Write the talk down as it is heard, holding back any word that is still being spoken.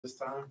this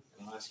time,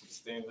 and I'll ask you to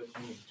stand with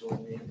me and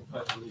join me in the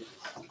pledge of allegiance.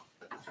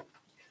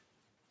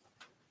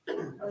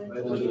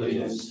 Pledge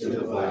allegiance to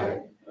the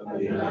flag of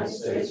the United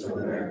States of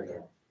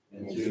America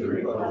and to the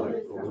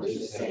republic for which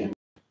it stands,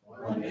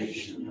 one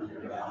nation under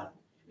God,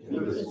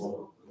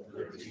 indivisible, with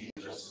liberty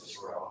and justice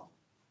for all.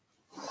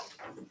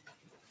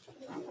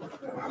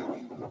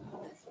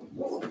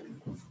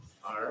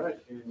 All right,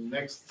 and the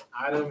next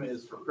item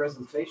is for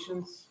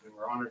presentations, and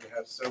we're honored to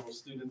have several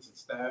students and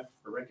staff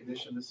for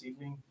recognition this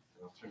evening.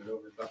 I'll turn it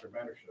over to Dr.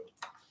 Battershow.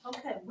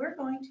 Okay, we're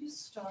going to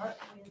start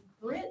with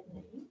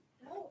Brittany.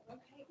 Oh,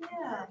 okay.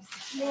 Yeah,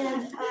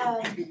 and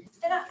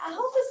I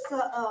hope it's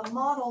a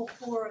model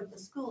for the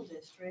school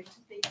district,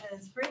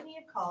 because Brittany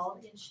had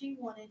called and she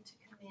wanted to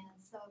commend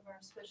some of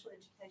our special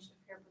education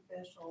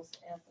paraprofessionals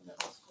at the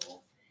middle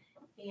school.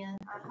 And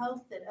I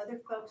hope that other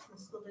folks in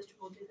the school district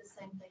will do the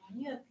same thing. When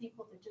you have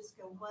people that just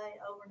go way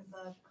over and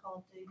above the call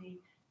of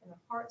duty and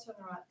their hearts are in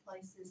the right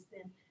places,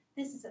 then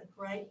this is a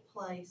great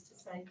place to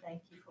say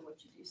thank you for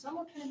what you do. So I'm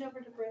going to turn it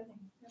over to Brittany.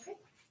 Okay.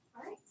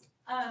 All right.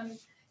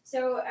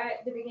 So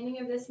at the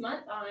beginning of this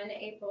month, on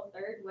April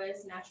 3rd,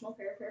 was National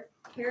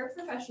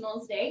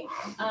Paraprofessionals Day,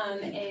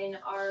 and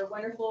our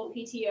wonderful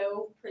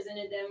PTO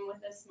presented them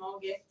with a small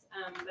gift.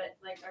 But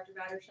like Dr.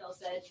 Battershell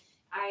said,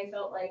 I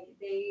felt like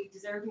they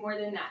deserved more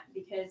than that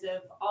because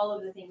of all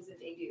of the things that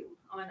they do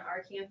on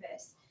our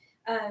campus.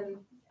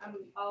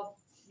 I'll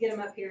get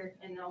them up here,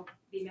 and they'll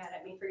be mad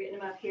at me for getting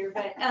them up here.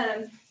 But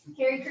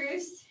Carrie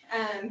Cruz,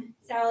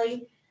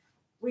 Sally,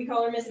 we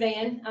call her Miss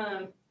Van,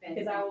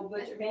 because I will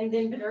butcher Van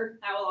Denver.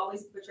 I will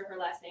always butcher her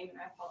last name, and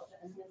I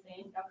apologize, Miss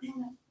Van.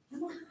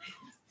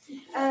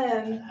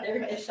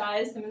 They're as shy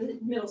as some of the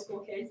middle school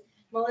kids.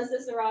 Melissa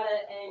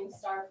Serrata and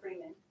Star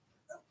Freeman.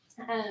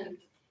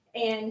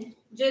 And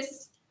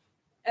just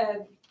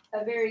a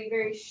very,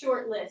 very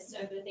short list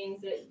of the things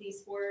that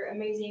these four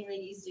amazing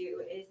ladies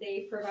do is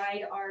they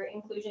provide our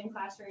inclusion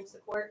classroom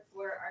support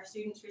for our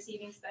students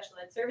receiving special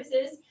ed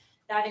services.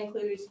 That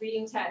includes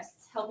reading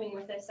tests, helping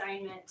with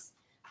assignments,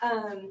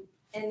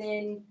 and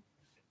then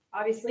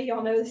obviously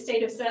y'all know the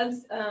state of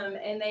subs,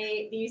 and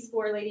these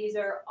four ladies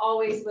are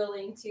always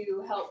willing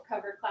to help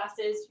cover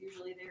classes.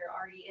 Usually they're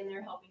already in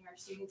there helping our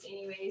students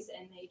anyways,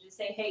 and they just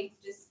say, hey,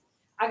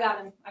 I got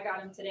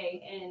them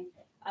today. And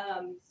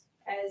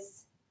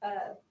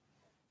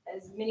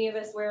as many of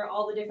us wear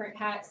all the different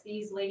hats,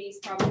 these ladies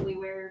probably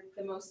wear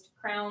the most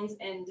crowns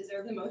and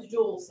deserve the most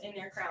jewels in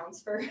their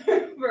crowns for,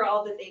 for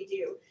all that they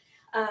do.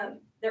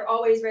 They're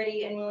always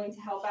ready and willing to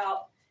help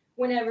out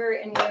whenever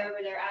and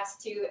wherever they're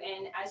asked to.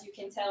 And as you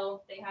can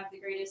tell, they have the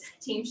greatest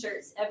team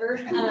shirts ever.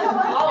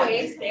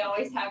 They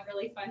always have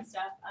really fun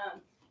stuff.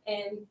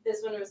 And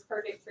this one was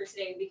perfect for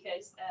today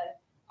because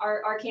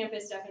our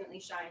campus definitely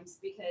shines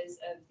because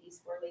of these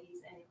four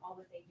ladies and all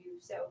that they do.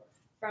 So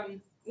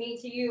from me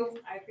to you,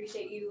 I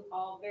appreciate you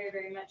all very,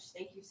 very much.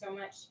 Thank you so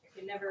much. I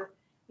could never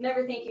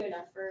thank you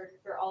enough for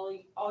all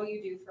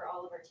you do for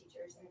all of our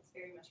teachers, and it's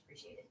very much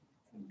appreciated.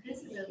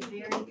 This is a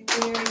very,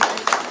 very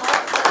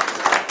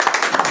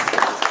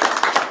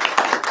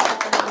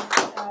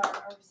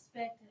our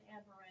respect and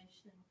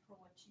admiration for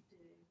what you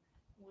do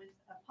with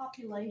a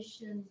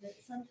population that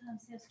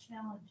sometimes has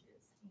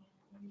challenges,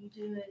 and you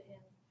do it,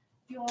 and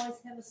you always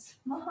have a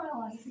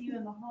smile. I see you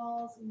in the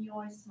halls, and you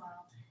always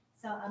smile.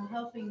 So I'm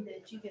hoping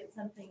that you get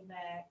something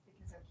back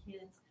because our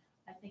kids,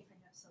 I think they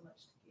have so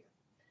much to give.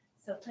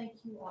 So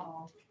thank you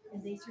all.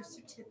 And these are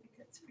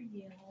certificates for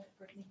you. And I'll let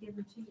Brittany give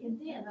them to you. And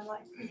then I'd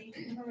like for you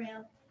to come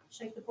around,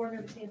 shake the board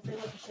members' hands, say,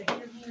 look, shake your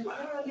hands. Oh,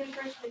 I'll get a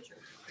great picture.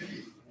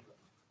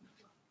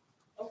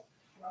 Oh,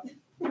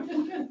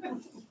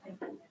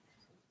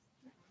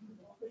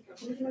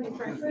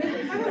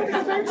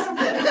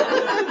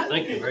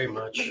 Thank you very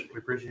much. We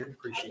appreciate it.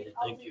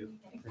 Thank you.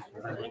 Thank you.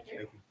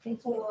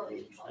 Thank you.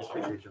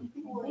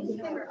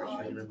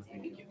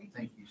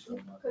 Thank you so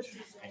much.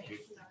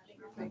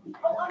 Thank you.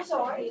 Oh, I'm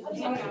sorry.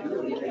 Thank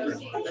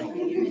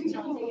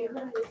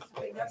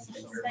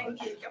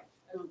you.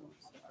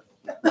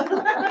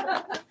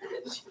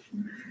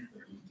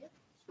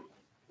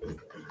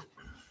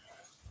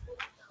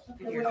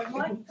 Okay, what I'd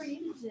like for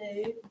you to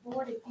do,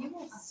 board, if you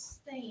will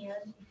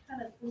stand and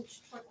kind of push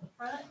toward the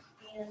front,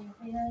 and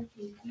then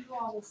if you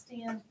all will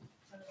stand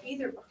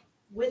either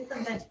with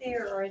them back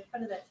there or in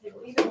front of that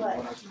table, either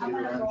way. I'm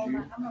gonna roll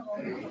my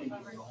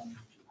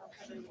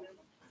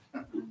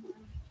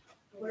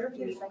wherever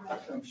you're saying.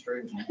 Come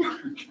straight.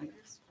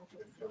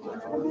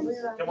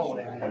 Come on,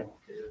 Amy.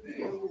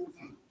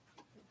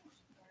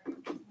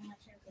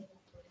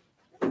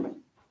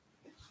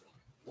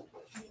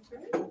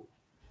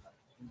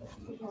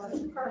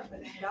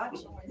 Perfect,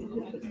 gotcha.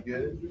 You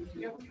good?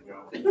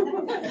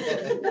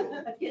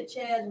 I've got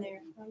Chad in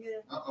there. I'm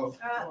good. Uh-oh.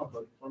 All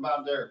What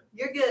about there?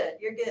 You're good.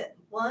 You're good.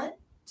 1,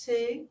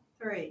 2,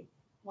 3.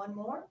 One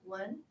more.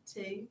 1,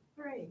 2,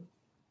 3.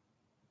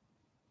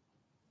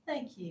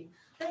 Thank you.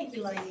 Thank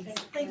you, ladies.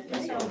 Thank you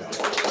so much.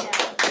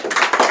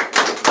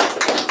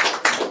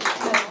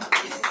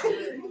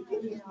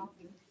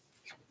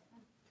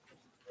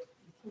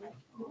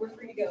 We're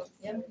free to go.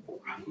 Yep.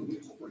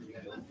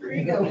 Free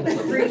to go.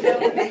 Free to go.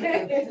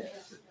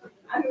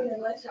 I mean,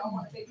 unless y'all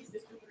want to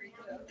babysit for free to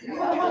go.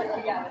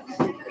 We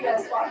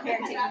gotta swap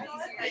parenting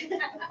duties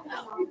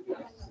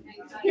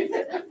here.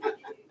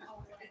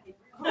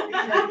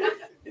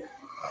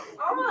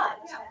 All right,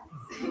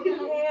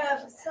 we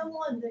have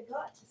someone that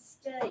got to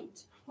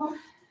state,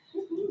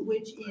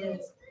 which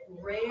is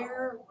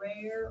rare.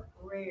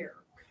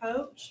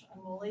 Coach,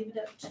 I'm gonna leave it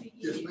up to you.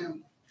 Yes,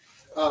 ma'am.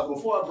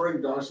 Before I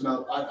bring Darson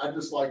up, I'd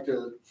just like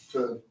to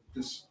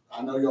just,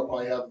 I know y'all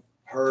probably have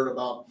heard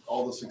about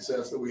all the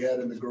success that we had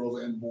in the girls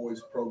and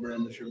boys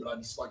program this year, but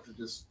I'd just like to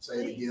just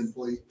say it again,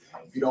 please,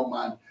 if you don't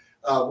mind.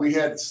 We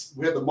had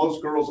the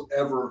most girls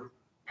ever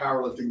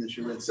powerlifting this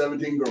year. We had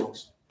 17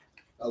 girls,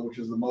 which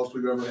is the most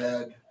we've ever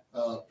had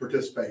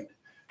participate.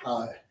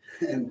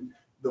 And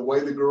the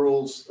way the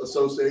Girls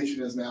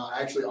Association is now,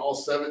 actually all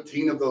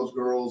 17 of those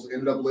girls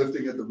ended up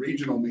lifting at the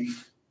regional meet,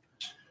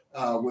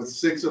 with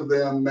 6 of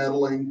them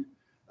medaling.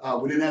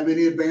 We didn't have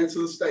any advance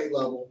to the state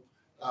level,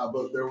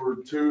 but there were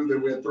 2 that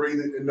we had 3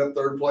 that ended up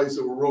 3rd place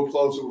that were real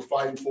close, that were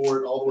fighting for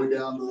it all the way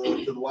down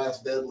to the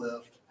last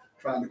deadlift,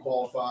 trying to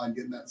qualify and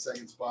get in that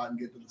 2nd spot and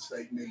get to the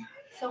state meet.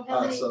 So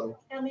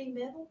how many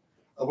medals?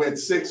 We had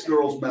 6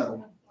 girls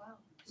medal, Wow.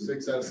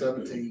 6 out of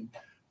 17.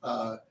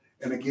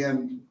 And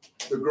again,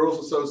 the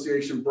Girls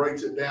Association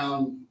breaks it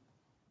down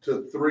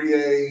to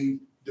 3A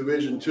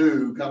Division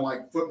II, kind of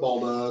like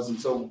football does. And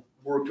so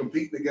we're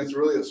competing against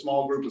really a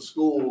small group of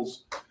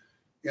schools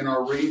in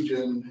our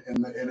region,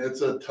 and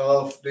it's a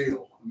tough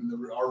deal. I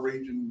mean, our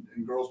region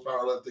in girls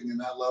powerlifting in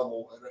that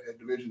level at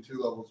Division II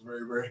level is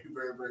very, very,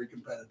 very, very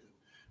competitive.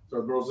 So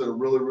our girls did a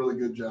really, really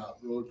good job.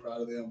 Really proud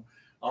of them.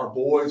 Our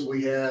boys,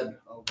 we had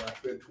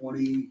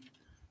 22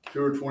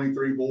 or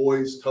 23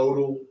 boys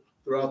total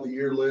throughout the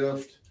year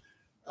lift.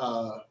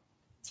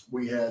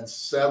 We had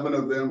 7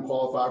 of them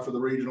qualify for the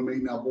regional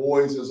meet. Now,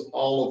 boys is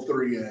all of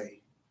 3A,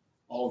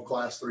 all of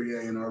class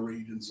 3A in our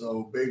region.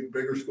 So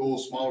bigger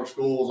schools, smaller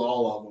schools,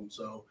 all of them.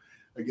 So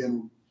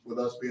again, with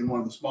us being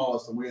one of the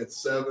smallest, and we had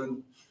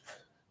 7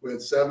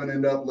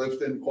 end up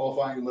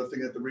qualifying and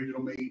lifting at the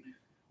regional meet.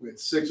 We had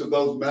 6 of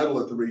those medal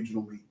at the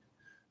regional meet,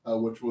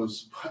 which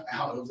was, it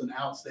was an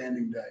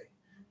outstanding day.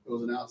 It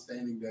was an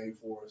outstanding day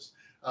for us.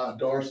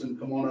 Darson,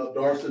 come on up.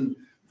 Darson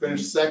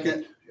finished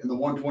 2nd in the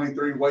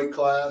 123 weight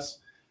class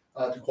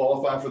to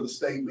qualify for the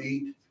state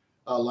meet.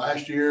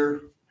 Last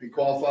year, he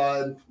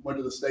qualified, went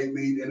to the state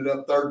meet, ended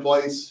up 3rd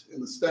place in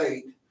the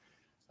state.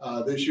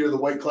 This year, the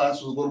weight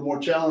class was a little more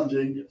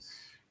challenging.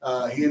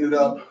 He ended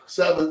up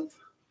 7th,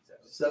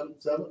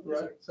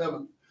 right?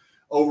 7th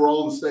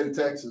overall in the state of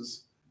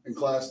Texas in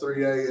class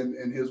 3A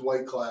in his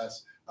weight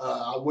class.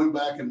 I went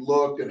back and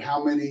looked at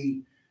how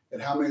many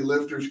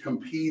lifters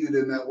competed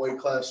in that weight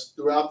class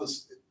throughout the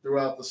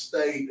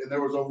state, and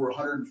there was over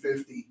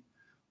 150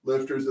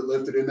 lifters that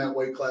lifted in that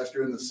weight class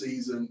during the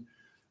season,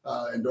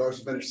 and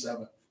Darson finished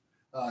 7th.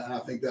 And I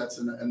think that's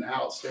an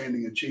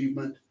outstanding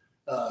achievement.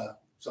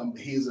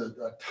 He's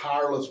a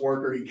tireless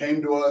worker. He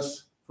came to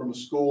us from a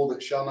school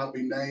that shall not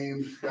be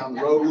named down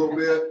the road a little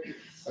bit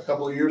a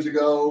couple of years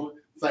ago.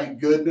 Thank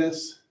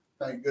goodness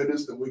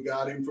that we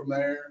got him from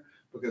there,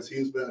 because he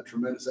has been a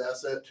tremendous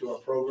asset to our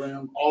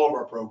program, all of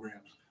our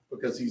programs,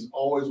 because he's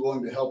always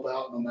willing to help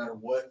out no matter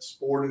what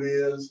sport it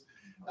is.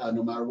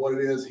 No matter what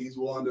it is, he's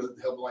willing to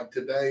help. Like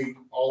today,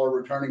 all our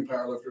returning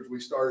powerlifters,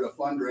 we started a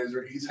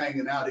fundraiser. He's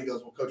hanging out. He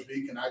goes, well, Coach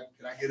D, can I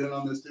get in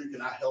on this too?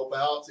 Can I help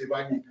out? See if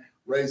I can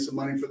raise some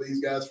money for these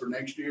guys for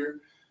next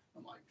year?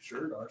 I'm like,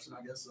 sure, Darson,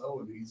 I guess so.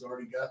 And he's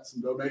already got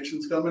some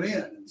donations coming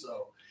in. And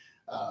so,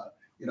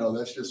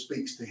 that just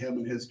speaks to him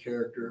and his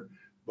character.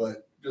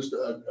 But just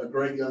a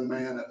great young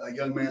man, a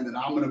young man that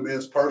I'm going to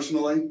miss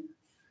personally.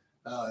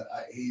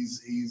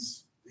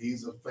 He's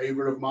a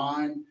favorite of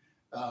mine.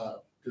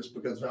 Just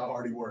because of how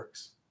hard he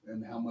works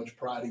and how much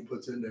pride he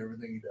puts into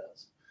everything he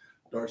does.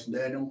 Darson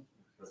Daniel.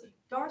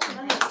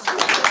 Darson,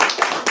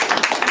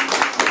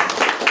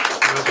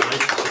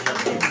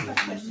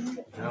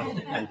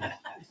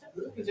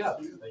 Good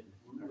job.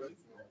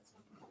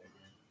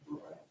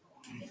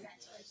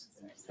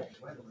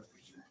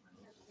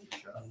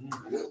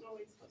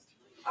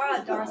 all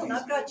right, Darson,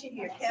 I've got you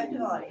here,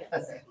 captive audience.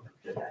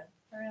 Okay.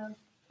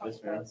 Yes,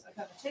 ma'am. I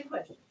have 2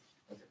 questions.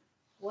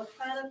 What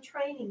kind of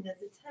training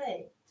does it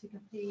take to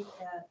compete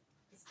at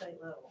the state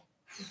level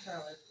in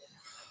powerlifting?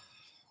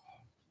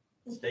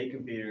 State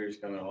competitors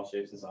come in all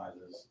shapes and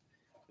sizes.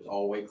 There's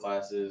all weight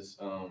classes.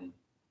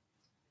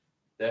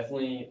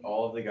 Definitely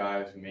all of the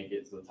guys who make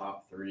it to the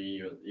top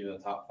 3 or even the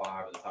top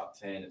 5 or the top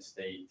 10 at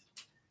state.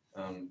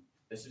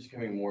 This is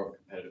becoming more of a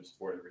competitive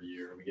sport every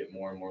year. We get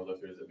more and more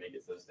lifters that make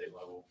it to the state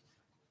level.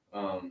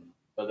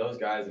 But those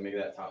guys that make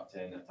that top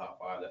 10, that top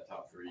 5, that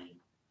top 3,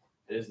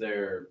 it's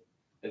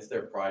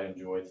their pride and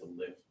joy to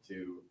lift,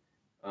 to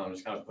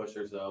just kind of push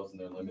themselves and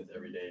their limits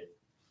every day.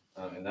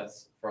 And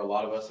that's, for a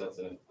lot of us, that's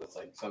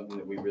like something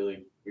that we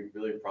really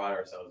pride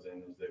ourselves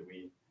in, is that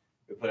we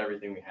put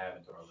everything we have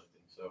into our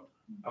lifting. So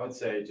I would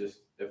say,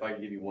 just if I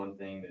could give you one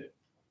thing that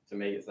to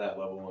make it to that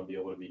level and be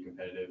able to be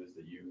competitive, is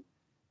that you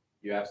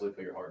you absolutely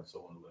put your heart and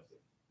soul into lifting.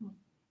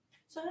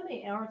 So how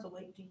many hours a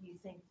week do you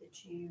think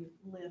that you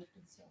lift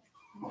and stuff?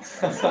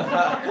 Can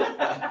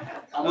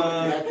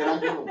I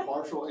give a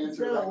partial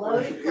answer to that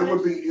question?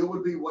 It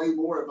would be way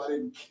more if I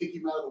didn't kick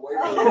him out of the weight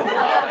room at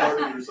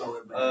 5:30 or so.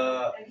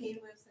 And he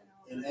lives in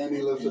all. And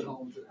Andy lives at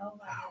home too. Oh,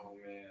 my God. Oh,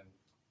 man.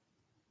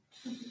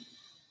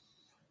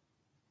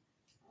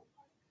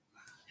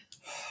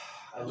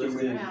 I Too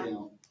many lifted to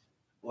count.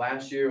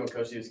 last year when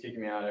Coach C was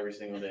kicking me out every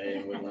single day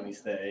and wouldn't let me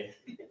stay.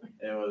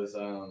 It was,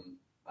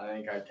 I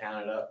think I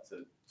counted up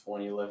to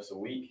 20 lifts a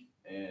week,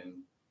 and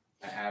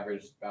I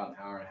averaged about an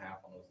hour and a half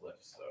on those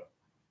lifts. So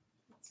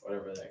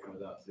whatever that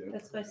comes out to.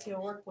 That's basically a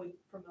work week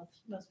for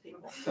most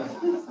people.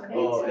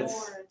 Well,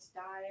 It's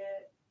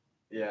diet.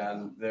 Yeah,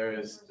 and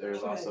there's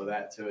also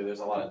that too. There's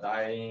a lot of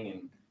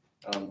dieting,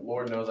 and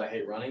Lord knows I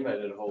hate running, but I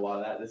did a whole lot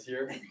of that this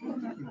year.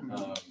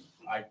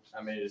 I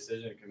made a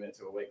decision to commit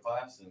to a weight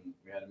class, and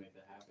we had to make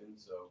that happen.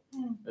 So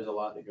there's a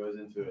lot that goes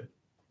into it.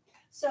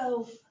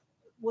 So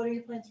what are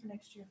your plans for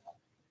next year?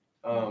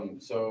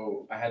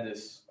 So I had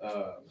this,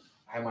 I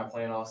had my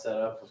plan all set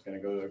up. I was going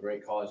to go to a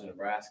great college in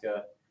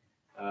Nebraska.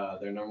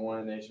 They're #1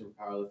 in the nation for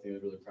powerlifting. I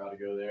was really proud to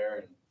go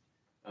there,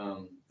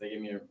 and they gave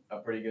me a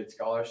pretty good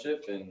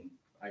scholarship, and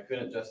I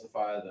couldn't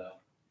justify the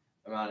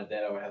amount of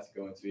debt I would have to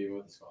go into even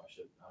with the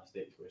scholarship,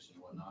 state tuition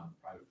and whatnot,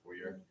 private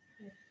 4-year.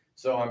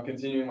 So I'm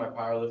continuing my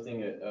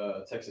powerlifting at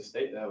Texas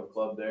State. They have a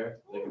club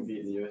there. They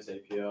compete in the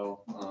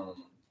USAPL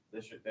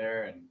district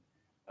there, and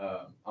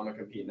I'm gonna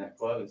compete in that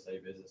club and study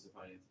business and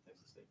finance at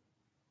Texas State.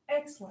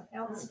 Excellent,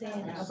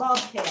 outstanding, a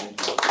bobcat.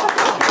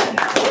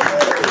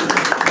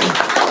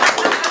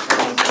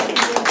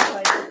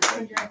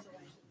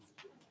 Congratulations.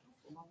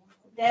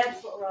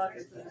 That's what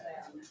Rogers is about.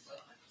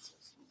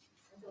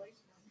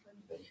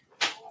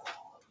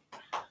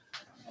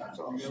 That's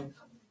all good.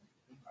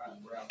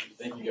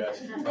 Thank you, guys.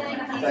 Thank you,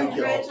 Thank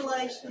you.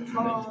 congratulations,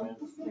 Mom.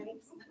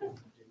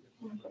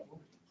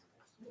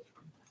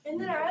 And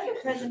then our other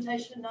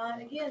presentation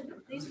tonight, again,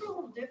 these were a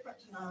little different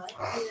tonight,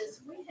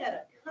 is we had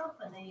a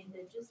company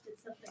that just did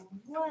something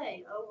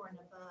way over and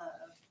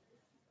above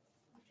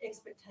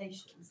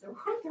expectations. There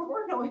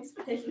were no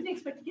expectations, we didn't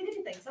expect to get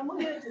anything, so I'm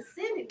gonna give it to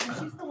Cindy, because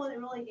she's the one that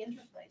really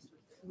interfaced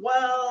with it.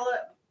 Well,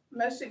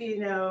 most of you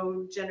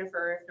know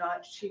Jennifer. If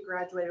not, she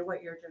graduated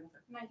what year,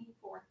 Jennifer?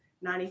 94.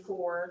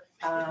 94.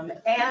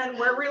 And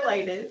we're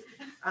related.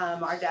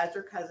 Our dads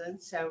are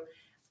cousins. So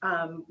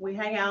we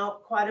hang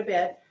out quite a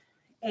bit.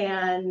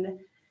 And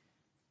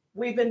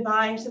we've been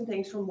buying some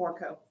things from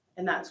Morco.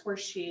 And that's where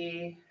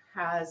she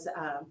has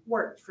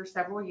worked for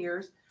several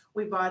years.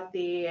 We bought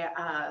the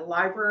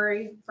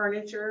library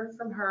furniture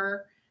from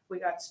her. We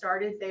got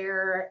started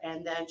there,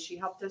 and then she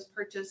helped us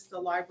purchase the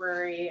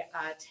library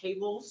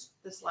tables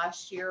this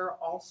last year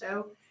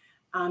also.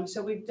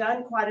 So we've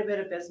done quite a bit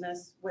of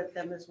business with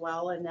them as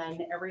well. And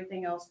then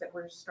everything else that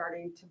we're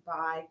starting to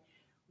buy,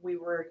 we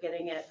were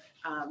getting it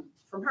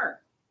from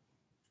her,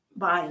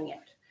 buying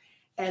it.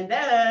 And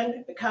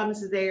then it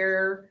comes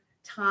their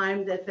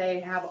time that they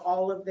have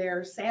all of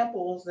their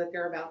samples that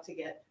they're about to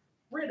get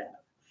rid of.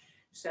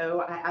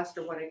 So I asked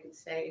her what I could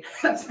say.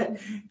 I said,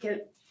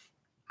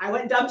 I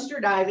went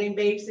dumpster diving,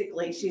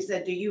 basically. She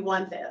said, do you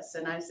want this?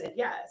 And I said,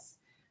 yes.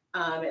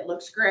 It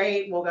looks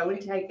great. We'll go and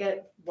take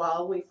it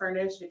while we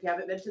furnished. If you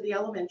haven't been to the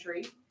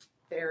elementary,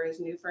 there is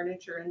new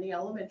furniture in the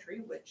elementary,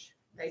 which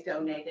they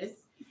donated.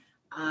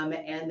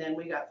 And then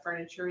we got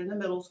furniture in the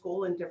middle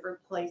school in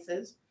different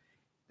places.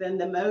 Then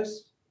the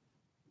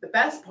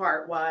best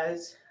part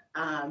was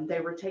they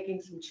were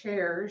taking some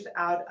chairs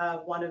out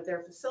of one of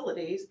their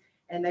facilities,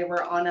 and they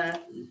were on a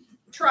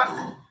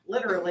truck,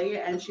 literally.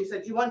 And she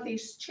said, you want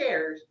these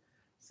chairs?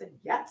 I said,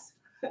 yes.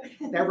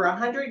 There were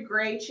 100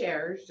 gray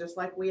chairs, just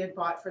like we had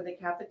bought for the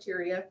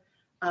cafeteria,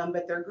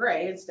 but they're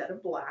gray instead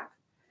of black.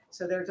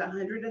 So there's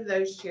 100 of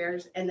those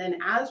chairs. And then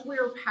as we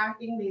were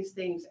packing these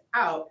things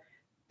out,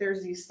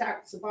 there's these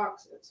stacks of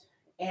boxes,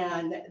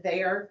 and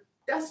they are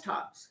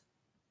desktops.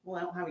 Well,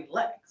 I don't have any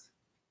legs.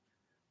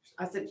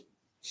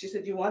 She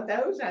said, you want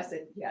those? And I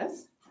said,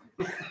 yes.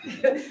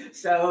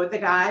 So the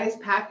guys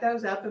packed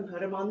those up and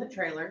put them on the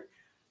trailer.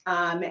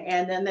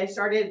 And then they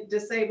started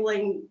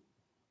disabling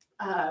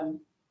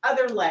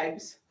other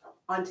legs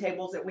on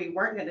tables that we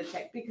weren't going to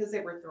take because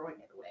they were throwing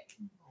it away.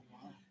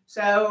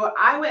 So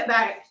I went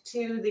back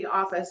to the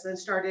office and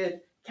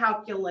started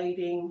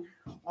calculating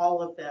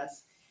all of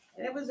this.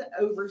 And it was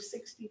over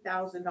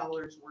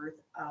 $60,000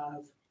 worth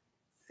of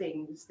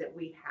things that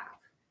we have.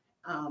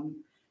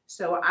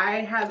 So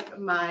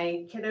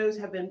my kiddos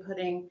have been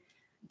putting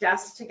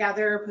desks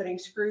together, putting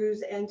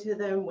screws into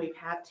them. We've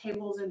had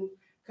tables in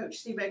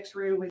Coach Seebeck's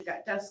room. We've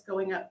got desks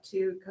going up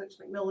to Coach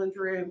McMillan's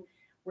room.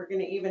 We're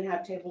going to even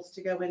have tables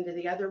to go into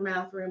the other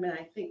math room, and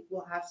I think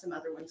we'll have some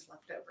other ones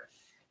left over.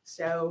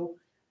 So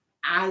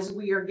as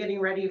we are getting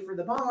ready for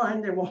the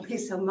bond, there won't be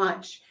so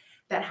much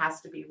that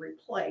has to be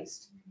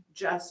replaced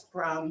just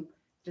from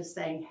just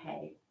saying,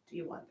 hey, do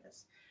you want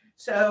this?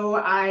 So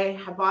I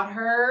have bought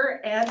her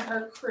and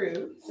her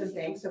crew some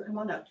things. So come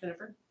on up,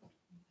 Jennifer.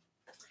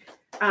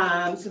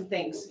 some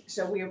things.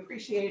 So we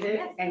appreciate it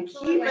Yes, and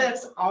absolutely. keep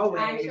us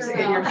always I sure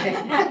in your will. thing.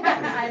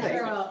 I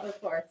sure will, of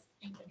course.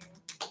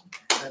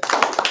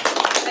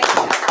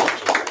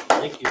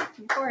 Thank you. Of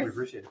We course,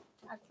 appreciate it.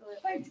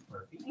 absolutely.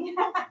 Murphy.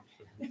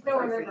 Still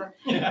remember.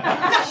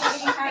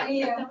 Thank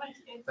you so much.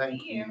 Good to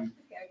Thank see you.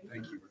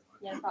 Thank you.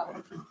 No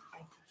problem.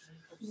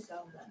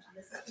 So much.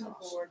 This is to the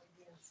board,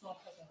 you know, small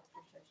program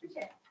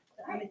appreciation.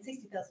 I mean, $60,000 is a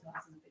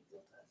big deal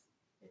to us.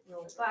 It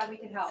really is. Glad we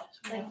could help.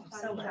 Thank you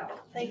so much.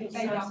 Thank you so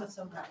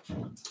much.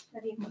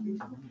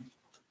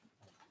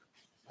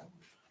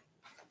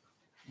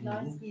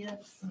 Nice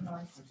gifts.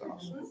 Nice.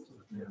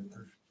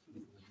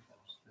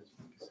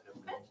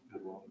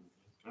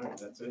 All right,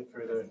 that's it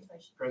for the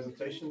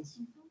presentations.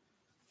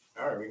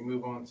 All right, we can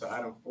move on to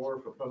item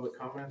 4 for public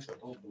comments. I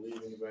don't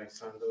believe anybody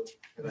signed up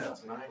for that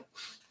tonight.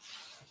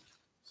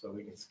 So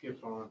we can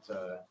skip on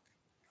to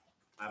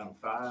item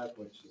 5,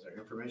 which is our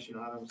information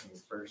items, and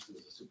first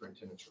is the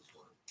superintendent's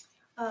report.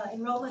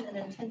 Enrollment and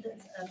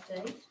attendance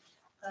update.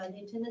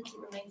 The attendance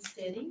remains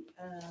steady.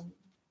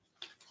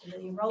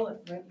 The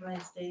enrollment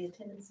remains steady.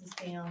 Attendance is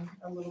down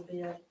a little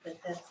bit, but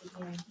that's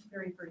again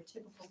very, very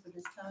typical for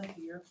this time of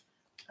year.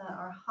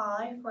 Our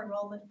high for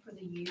enrollment for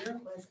the year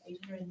was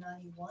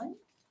 891.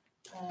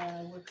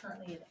 We're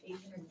currently at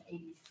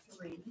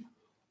 883.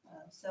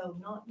 So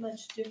not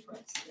much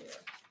difference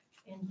there.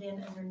 And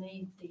then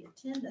underneath the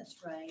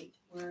attendance rate,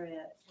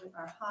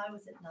 our high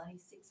was at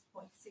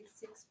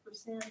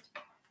 96.66%,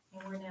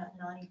 and we're now at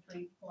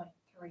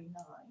 93.39.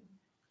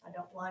 I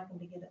don't like them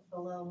to get it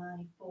below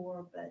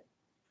 94, but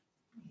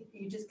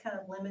you just kind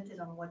of limited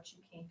on what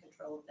you can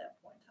control at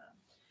that point in time.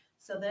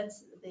 So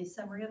that's the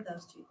summary of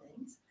those two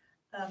things.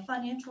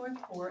 Financial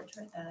report,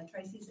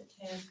 Tracy's at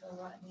Tazewell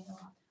right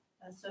now.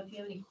 So if you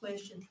have any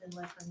questions, then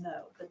let her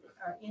know. But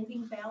our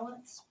ending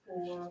balance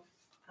for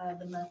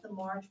the month of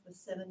March was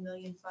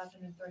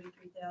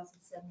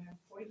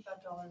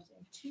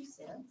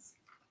 $7,533,745.02.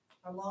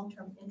 Our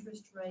long-term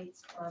interest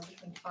rates are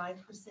between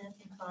 5%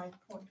 and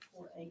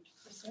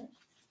 5.48%.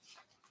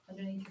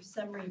 Underneath your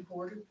summary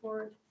board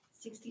report,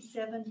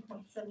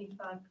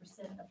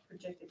 67.75% of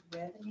projected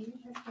revenue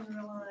has been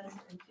realized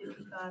and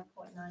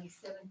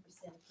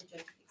 55.97% of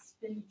projected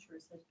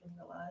expenditures has been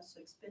realized. So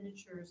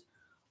expenditures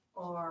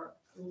are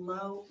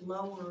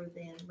lower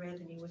than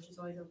revenue, which is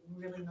always a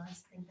really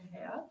nice thing to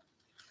have.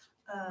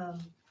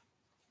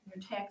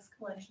 Your tax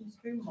collections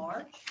through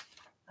March,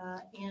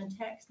 and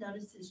tax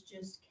notices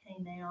just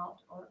came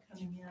out or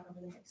coming out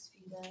over the next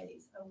few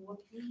days. Oh,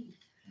 whoopee.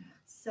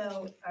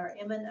 So our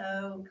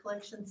M&O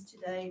collections to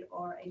date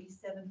are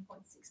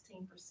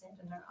 87.16%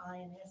 and our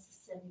INS is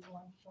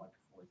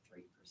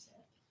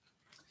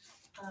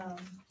 71.43%.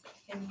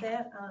 And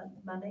that,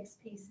 my next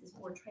piece is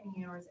board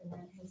training hours, and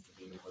that has to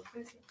be the board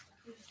president.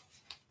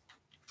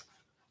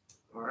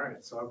 All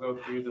right, so I'll go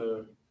through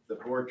the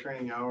board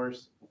training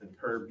hours, and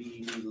per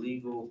BED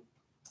legal,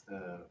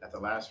 at the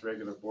last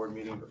regular board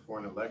meeting before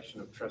an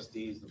election of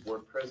trustees, the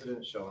board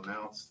president shall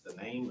announce the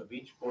name of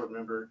each board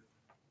member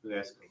who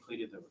has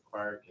completed the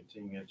required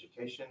continuing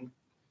education,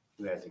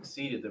 who has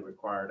exceeded the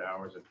required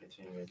hours of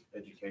continuing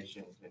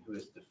education, and who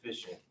is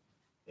deficient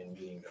in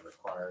meeting the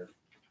required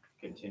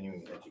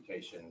continuing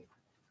education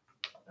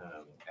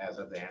as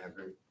of the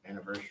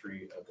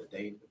anniversary of the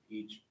date of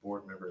each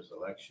board member's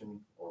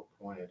election or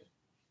appointed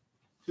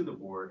to the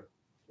board,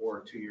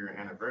 or 2-year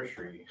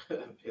anniversary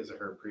of his or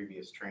her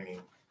previous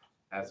training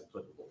as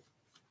applicable.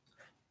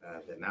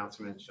 The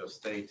announcement shall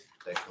state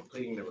that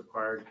completing the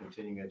required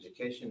continuing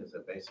education is a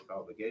basic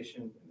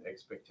obligation and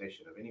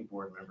expectation of any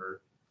board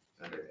member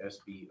under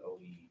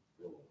SBOE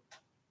rule.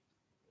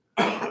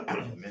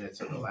 The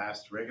minutes of the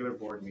last regular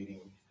board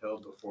meeting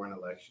held before an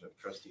election of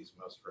trustees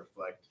must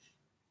reflect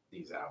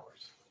these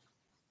hours.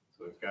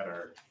 So we've got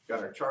our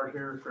chart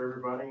here for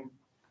everybody.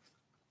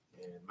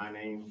 And my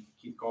name,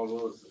 Keith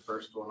Caldwell, is the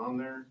first one on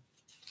there.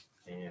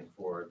 And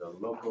for the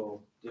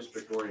local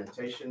district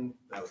orientation,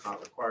 that was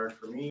not required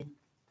for me.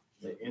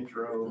 The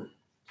intro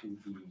to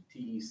the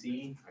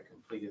TEC, I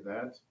completed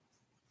that.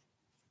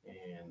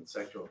 And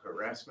sexual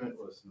harassment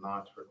was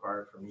not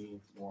required for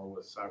me, nor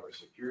was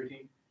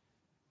cybersecurity.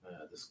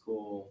 The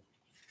school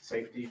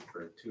safety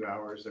for 2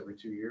 hours every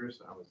 2 years,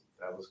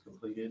 that was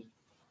completed.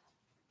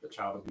 The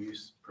child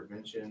abuse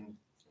prevention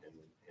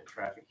and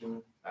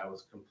trafficking, that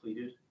was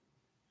completed.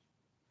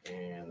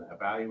 And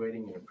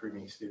evaluating and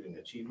improving student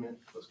achievement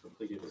was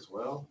completed as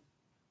well.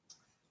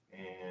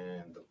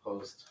 And the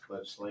post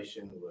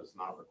legislation was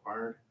not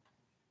required.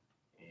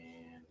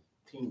 And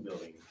team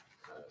building,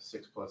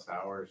 6+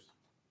 hours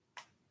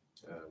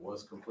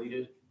was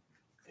completed.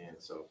 And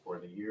so for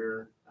the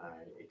year,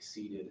 I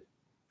exceeded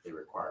the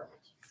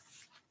requirements.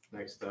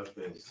 Next up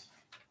is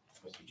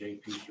Mr.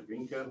 J.P.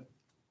 Shervinka.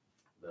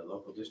 The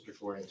local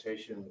district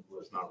orientation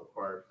was not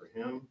required for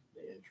him.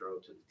 The intro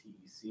to the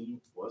TEC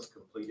was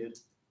completed.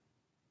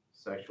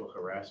 Sexual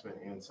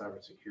harassment and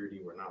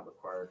cybersecurity were not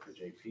required for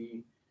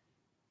JP.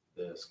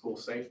 The school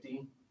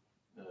safety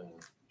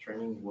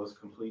training was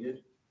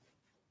completed.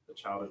 The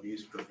child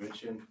abuse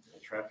prevention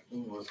and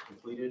trafficking was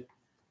completed.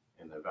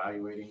 and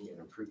evaluating and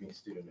improving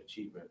student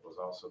achievement was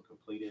also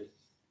completed.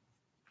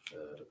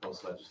 The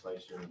post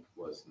legislation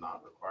was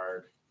not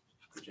required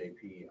for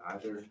JP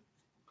either.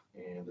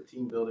 And the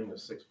team building of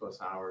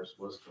 6+ hours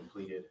was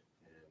completed,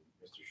 and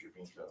Mr.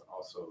 Shervinka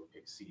also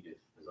exceeded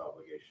his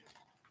obligation.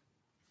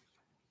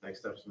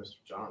 Next up is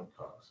Mr. John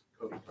Cox,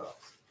 Cody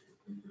Cox.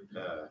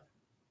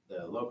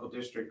 The local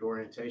district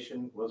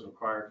orientation was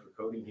required for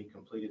Cody. He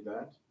completed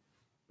that.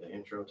 The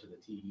intro to the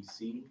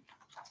TEC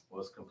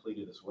was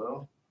completed as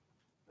well.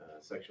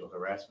 Sexual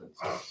harassment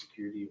and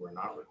cybersecurity were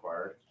not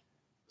required.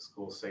 The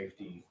school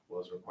safety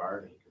was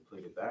required, and he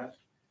completed that.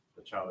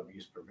 The child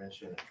abuse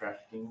prevention and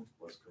trafficking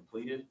was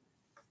completed.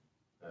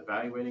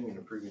 Evaluating and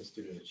improving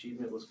student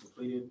achievement was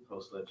completed.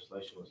 Post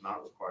legislation was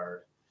not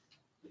required.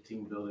 The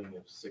team building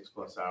of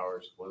 6+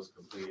 hours was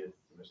completed.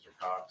 Mr.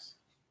 Cox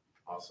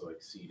also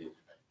exceeded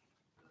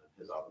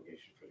his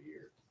obligation for the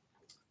year.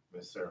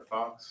 Ms. Sarah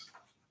Fox,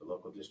 the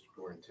local district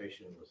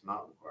orientation was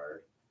not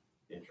required.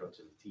 The intro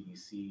to the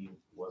TEC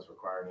was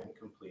required and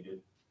completed.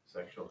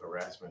 Sexual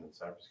harassment and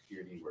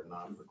cybersecurity were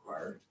not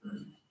required.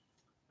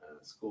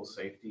 School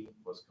safety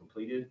was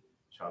completed.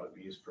 Child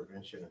abuse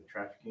prevention and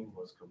trafficking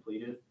was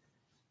completed.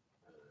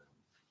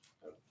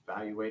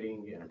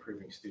 Evaluating and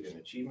improving student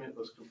achievement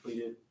was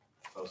completed.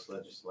 Post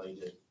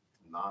legislated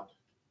not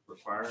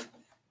required.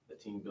 The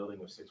team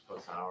building of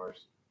 6+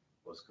 hours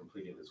was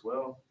completed as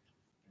well.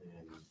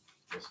 And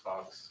Ms.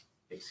 Fox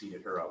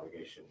exceeded her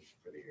obligation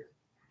for the year.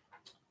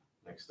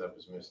 Next up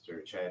is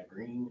Mr. Chad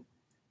Green.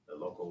 The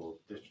local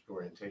district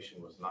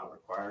orientation was not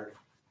required.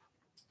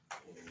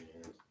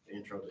 And the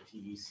intro to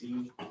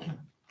TEC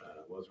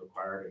was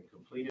required and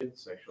completed.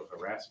 Sexual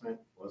harassment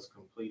was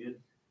completed.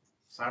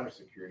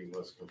 Cybersecurity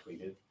was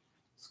completed.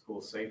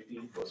 School safety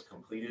was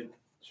completed.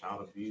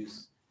 Child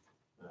abuse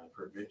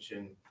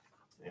prevention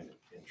and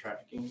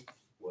trafficking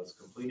was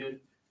completed.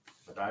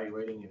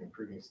 Evaluating and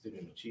improving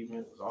student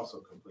achievement was also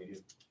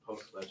completed.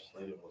 Post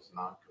legislative was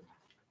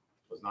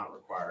not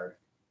required.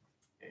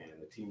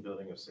 And the team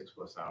building of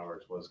 6+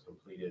 hours was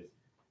completed,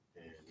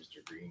 and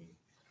Mr. Green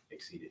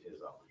exceeded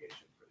his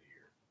obligation for the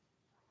year.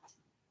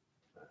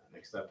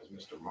 Next up is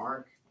Mr.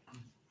 Mark.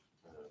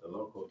 The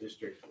local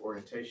district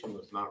orientation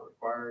was not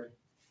required.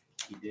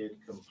 He did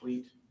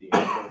complete the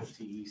intro to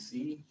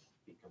TEC.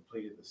 He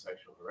completed the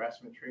sexual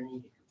harassment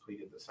training. He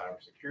completed the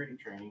cybersecurity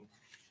training,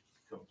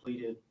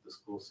 completed the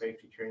school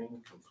safety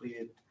training,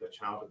 completed the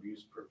child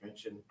abuse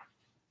prevention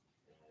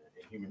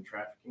and human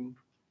trafficking.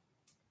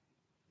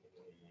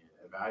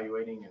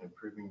 Evaluating and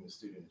improving the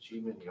student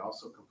achievement, he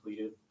also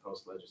completed.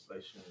 Post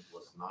legislation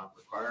was not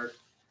required,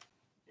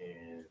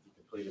 and he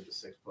completed the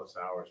 6+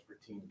 hours for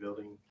team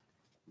building,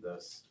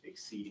 thus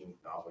exceeding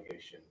the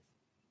obligation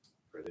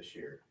for this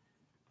year.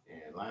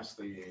 And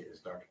lastly is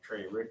Dr.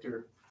 Trey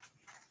Richter.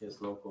 His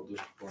local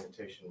district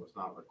orientation was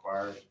not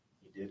required.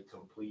 He did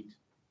complete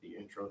the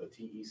intro to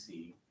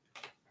TEC.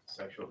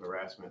 Sexual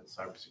harassment and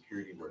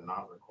cybersecurity were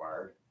not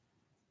required.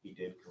 He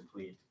did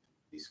complete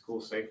the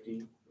school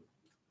safety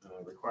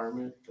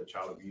requirement, the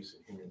child abuse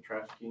and human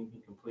trafficking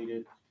he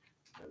completed.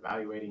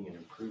 Evaluating and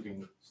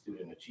improving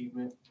student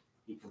achievement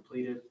he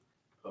completed.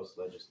 Post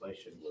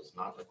legislation was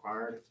not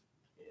required,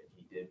 and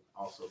he did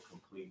also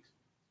complete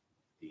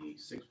the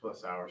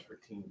 6+ hours for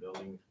team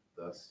building,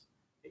 thus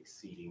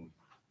exceeding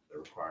the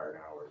required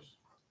hours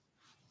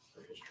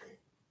for his training.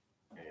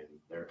 And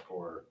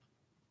therefore,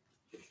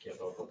 if you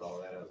kept up with all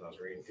that as I was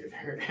reading through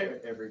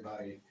there,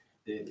 everybody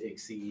did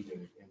exceed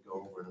and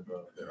go over and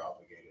above their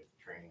obligated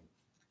training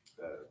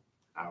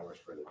hours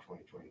for the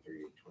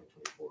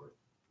 2023-2024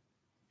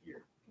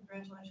 year.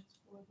 Congratulations,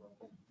 board.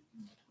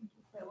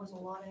 That was a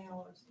lot of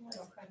hours.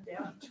 That'll cut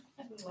down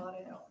a lot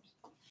of hours.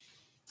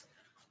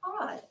 All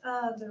right,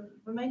 the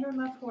remainder of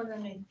my report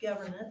on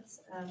governance,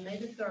 May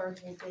the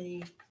 3rd will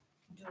be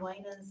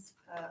Duana's,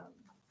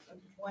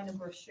 Duana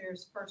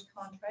Brashear's first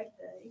contract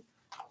day.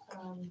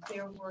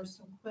 There were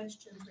some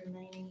questions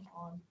remaining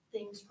on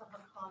things for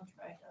her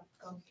contract.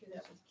 I've gone through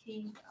that with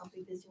Keith. I'll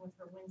be visiting with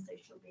her Wednesday.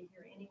 She'll be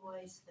here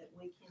anyway so that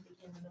we can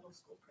begin the middle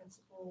school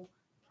principal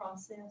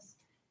process.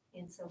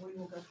 And so we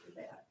will go through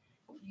that.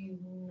 You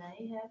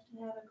may have to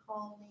have a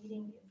call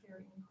meeting if there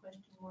are any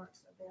question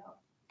marks about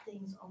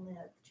things on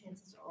that. The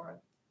chances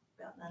are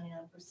about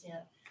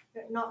 99%.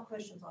 They're not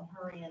questions on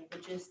her end,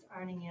 but just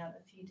ironing out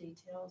a few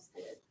details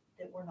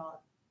that were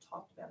not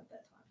talked about at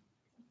that time.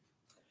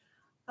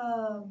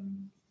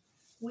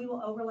 We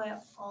will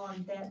overlap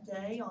on that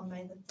day, on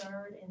May the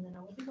 3rd, and then I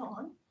will be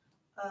gone.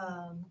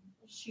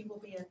 She will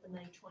be at the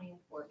May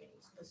 20th board meeting,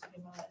 so this will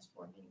be my last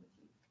board meeting with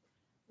you.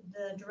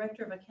 The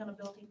Director of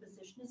Accountability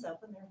position is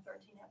open. There are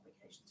 13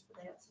 applications for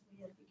that, so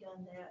we have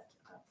begun that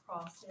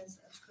process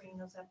of screening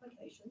those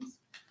applications.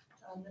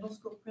 Middle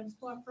school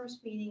principal, our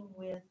first meeting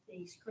with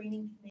the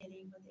screening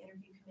committee, with the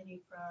interview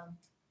committee from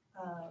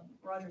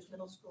Rogers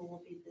Middle School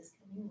will be this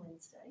coming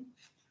Wednesday.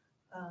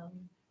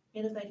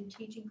 Innovative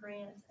teaching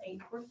grants,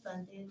 8 were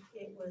funded.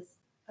 It was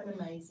an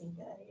amazing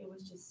day. It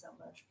was just so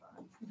much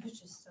fun. It was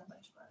just so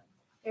much fun.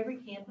 Every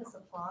campus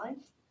applied.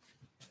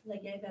 They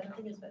gave out, I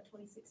think it was about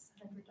 $2,600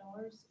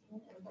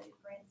 in innovative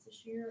grants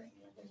this year,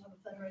 and they have a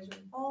fundraiser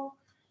in the fall.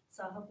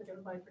 So I hope that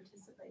everybody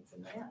participates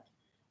in that.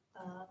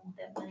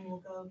 That money will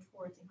go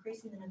towards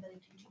increasing the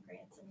innovative teaching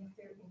grants. And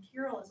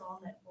Carol is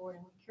on that board,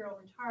 and when Carol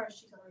retires,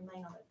 she's gonna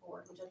remain on that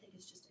board, which I think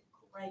is just a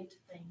great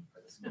thing for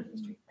the school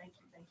district. Thank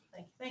you, thank you,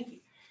 thank you, thank you.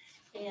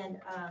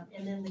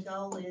 And then the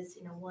goal is,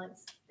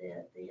 once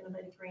the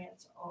innovative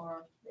grants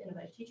the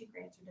innovative teaching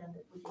grants are done,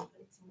 that we can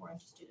put some more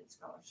into student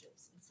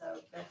scholarships. And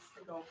so that's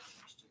the goal for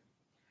next year.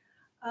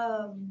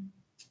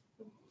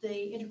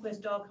 The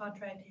Interquest dog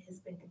contract has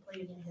been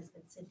completed and has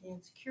been sent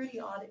in. Security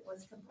audit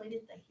was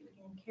completed. Thank you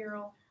again,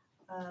 Carol.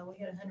 We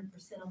had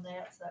 100% on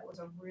that, so that was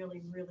a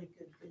really, really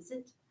good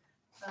visit.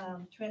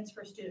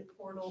 Transfer student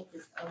portal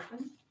is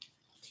open.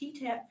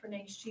 TTAP for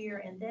next year,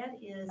 and that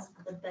is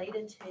the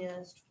beta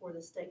test for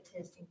the state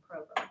testing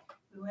program.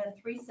 We will have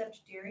 3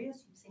 subject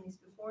areas. You've seen these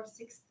before: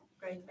 6th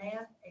grade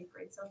math, 8th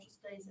grade social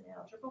studies, and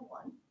algebra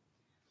 1.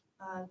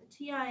 The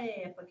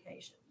TIA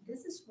application.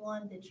 This is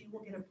one that you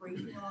will get a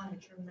briefing on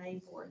at your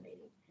May board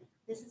meeting.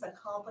 This is a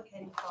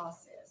complicated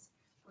process.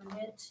 We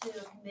went to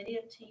a committee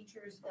of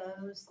teachers,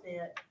 those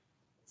that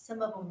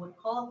some of them would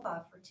qualify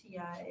for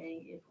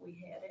TIA if we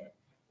had it,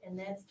 and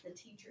that's the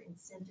teacher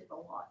incentive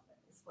allotment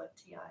is what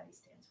TIA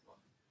stands for.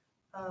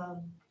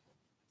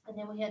 And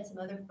then we had some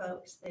other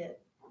folks that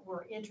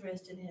were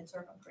interested and had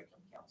served on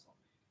curriculum council.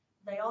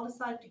 They all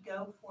decided to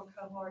go for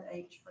cohort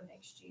H for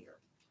next year.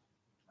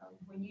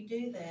 When you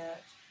do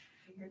that,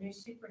 your new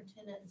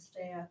superintendent and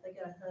staff, they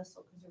got to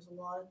hustle because there's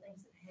a lot of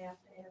things that have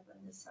to happen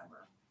this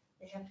summer.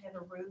 They have to have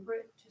a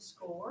rubric to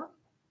score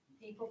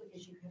people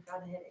because you have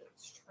got to have it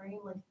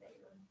extremely fair.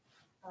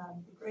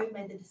 The group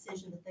made the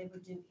decision that they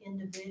would do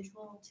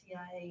individual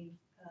TIA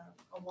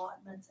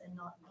allotments and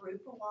not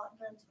group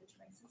allotments, which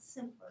makes it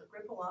simpler.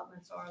 Group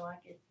allotments are like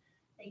if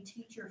a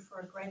teacher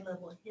for a grade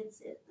level hits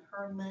it,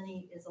 her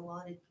money is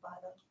allotted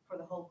for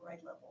the whole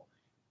grade level.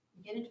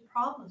 You get into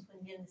problems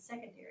when you get into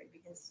secondary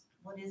because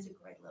what is a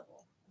grade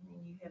level? I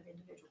mean, you have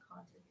individual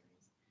content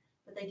areas.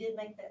 But they did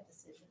make that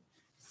decision.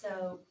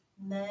 So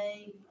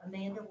May,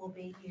 Amanda will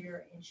be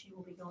here and she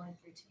will be going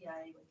through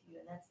TIA with you,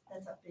 and that's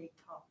a big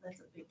topic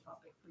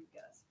for you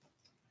guys.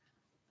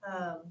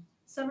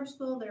 Summer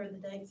school, there are the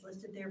dates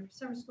listed there. For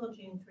summer school,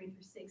 June 3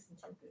 through 6 and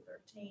 10 through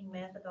 13.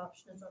 Math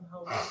adoption is on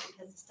hold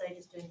because the state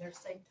is doing their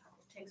state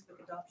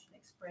textbook adoption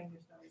next spring.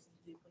 There's no reason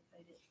to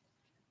duplicate it.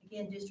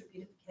 Again, district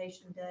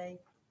beautification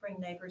day. Bring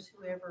neighbors,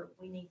 whoever,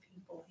 we need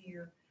people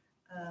here.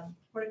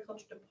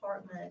 Horticulture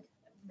department,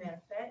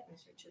 matter of fact,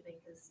 Mr.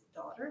 Chivinka's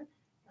daughter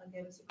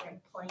gave us a great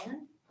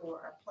plan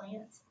for our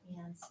plants.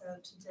 And so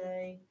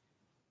today,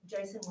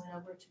 Jason went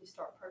over to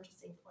start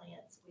purchasing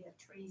plants. We have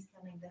trees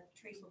coming. The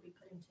trees will be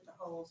put into the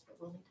holes,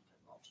 but we'll need to put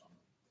mulch on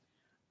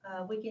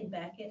them. Weekend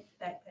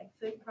backpack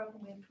food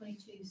program. We have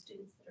 22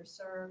 students that are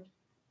served.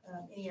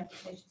 Any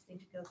applications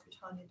need to go through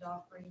Tanya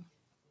Dockery.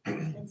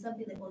 And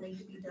something that will need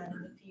to be done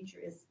in the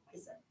future is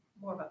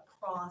more of a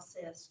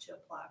process to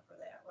apply for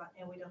that. Right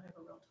now, we don't have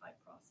a real tight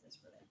process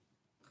for that.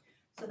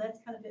 So that's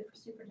kind of it for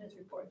superintendent's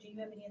report. Do you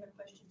have any other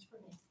questions for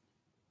me?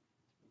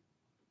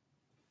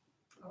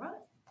 All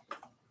right.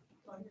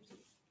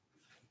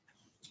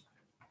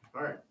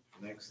 All right,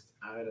 next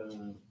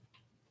item.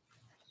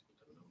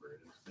 What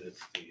number it is?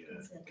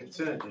 It's the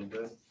consent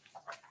agenda.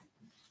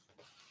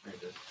 There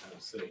it is, item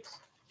 6.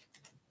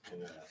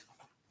 And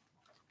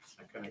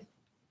I kind of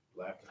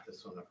laughed at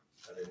this one.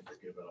 I didn't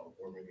forget about all the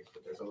board meetings,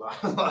 but there's a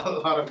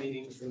lot of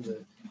meetings in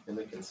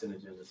the consent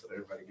agenda, so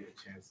everybody get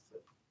a chance to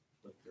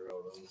look through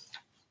all those.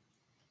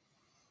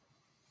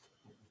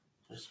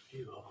 Just a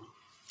few of them.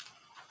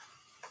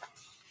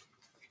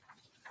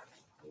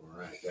 All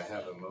right, do I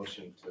have a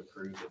motion to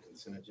approve the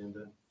consent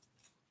agenda?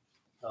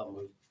 I'll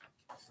move.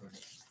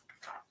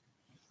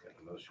 Got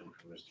a motion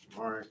from Mr.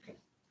 Mark,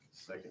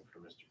 second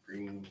from Mr.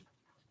 Green.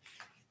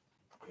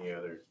 Any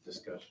other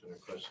discussion or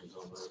questions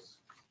on those?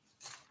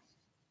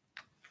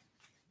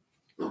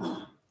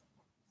 All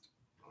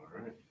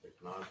right, if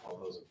not, all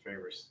those in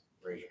favor,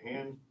 raise your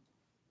hand.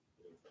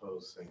 Any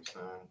opposed, same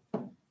sign.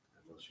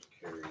 That motion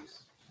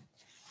carries.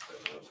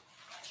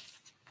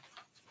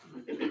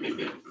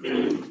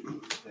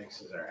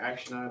 Next is our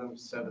action item,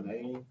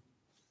 7A.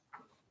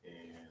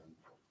 And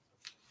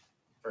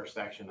first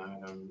action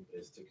item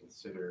is to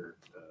consider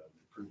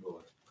approval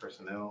of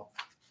personnel.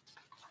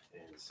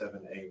 And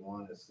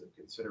 7A1 is the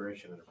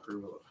consideration and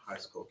approval of high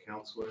school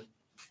counselor.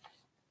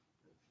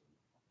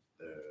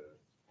 The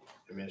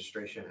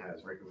administration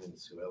has recommended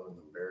Sue Ellen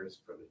Lamberis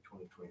for the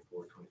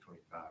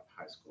 2024-2025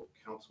 high school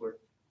counselor.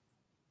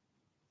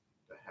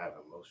 To have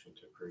a motion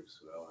to approve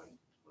Sue Ellen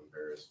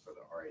Lamberis for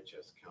the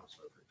RHS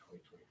counselor for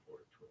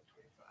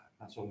 2024-2025.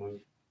 That's so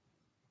moved.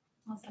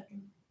 I'll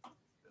second. Got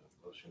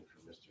a motion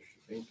from Mr.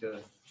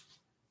 Shavinka,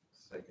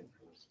 second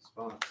from Mrs.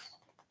 Fox.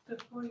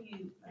 Before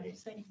you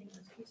say anything,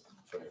 excuse me,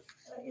 Go ahead.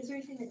 is there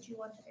anything that you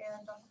want to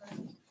add, Dr.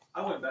 Burns?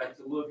 I went back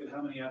to look at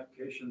how many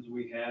applications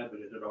we had, but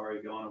it had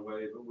already gone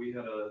away. But we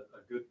had a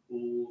good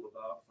pool of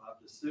about 5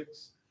 to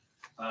 6.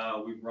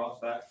 We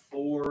brought back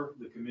 4.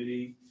 The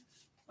committee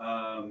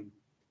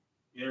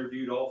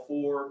interviewed all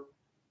four.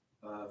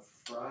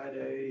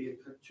 Friday,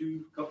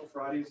 couple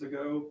Fridays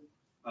ago.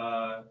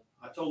 I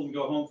told them to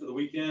go home for the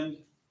weekend,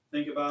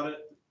 think about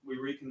it. We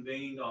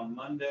reconvened on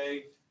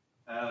Monday,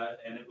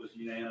 and it was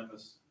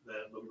unanimous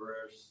that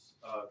Liberace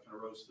kind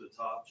of rose to the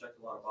top, checked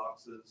a lot of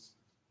boxes,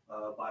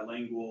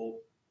 bilingual.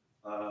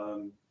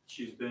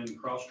 She's been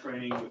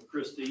cross-training with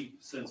Christy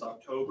since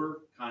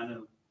October, kind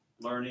of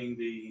learning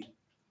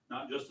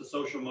not just the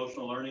social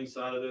emotional learning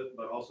side of it,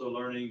 but also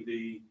learning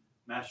the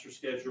master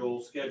schedule,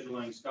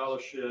 scheduling,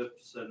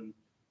 scholarships, and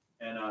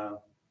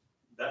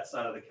that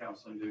side of the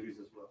counseling duties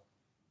as well.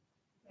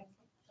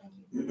 Excellent, thank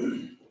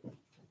you.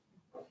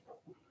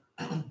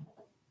 Any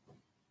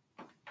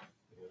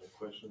other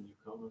questions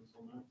or comments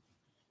on that?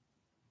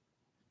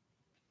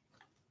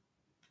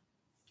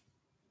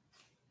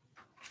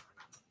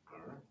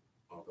 All right,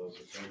 all those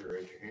in favor,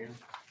 raise your hand.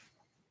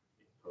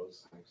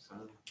 Opposed, same sign.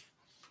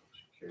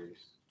 Motion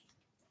carries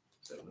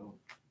 7-0.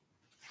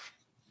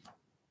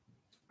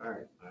 All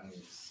right,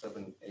 item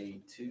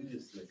 7A2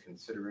 is the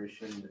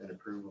consideration and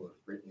approval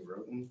of Brittany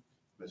Roden.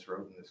 Ms.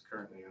 Roden is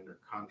currently under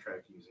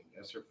contract using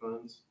ESSER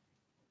funds.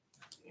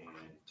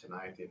 And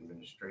tonight, the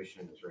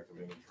administration is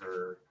recommending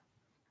her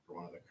for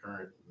one of the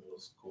current middle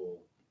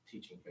school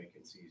teaching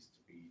vacancies to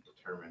be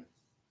determined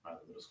by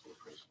the middle school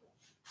principal.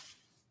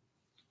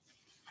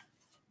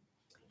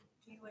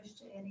 Do you wish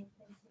to add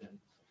anything?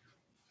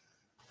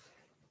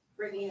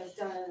 Brittany has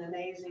done an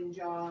amazing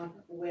job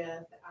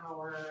with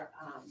our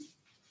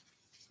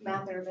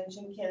math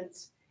intervention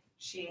kids.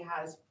 She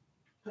has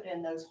put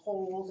in those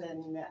holes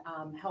and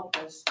helped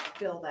us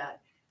fill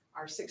that.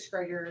 Our sixth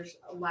graders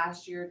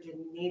last year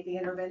didn't need the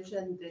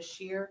intervention this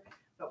year,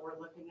 but we're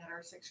looking at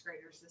our sixth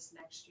graders this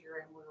next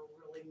year and we're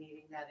really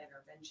needing that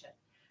intervention.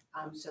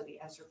 So the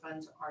ESSER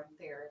funds aren't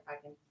there. If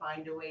I can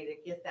find a way to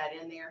get that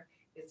in there,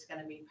 it's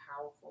gonna be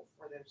powerful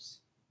for those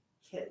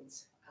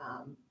kids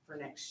for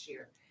next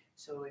year.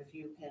 So if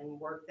you can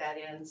work that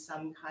in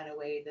some kind of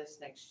way this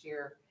next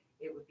year,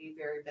 it would be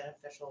very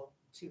beneficial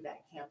to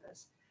that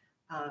campus.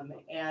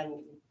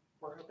 And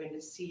we're hoping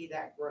to see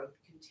that growth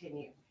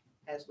continue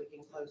as we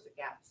can close the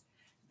gaps.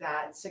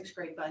 That sixth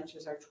grade bunch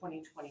is our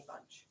 2020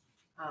 bunch.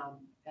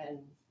 And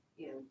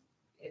you know,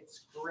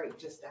 it's great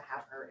just to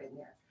have her in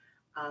there.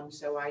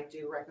 So I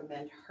do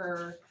recommend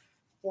her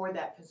for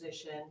that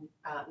position,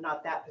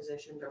 not that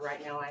position, but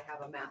right now I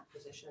have a math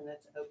position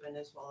that's open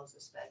as well as a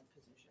SPED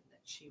position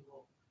that she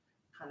will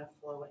kind of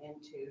flow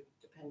into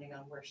depending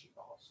on where she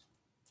falls.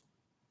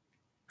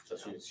 So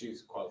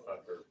she's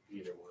qualified for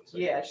either one. So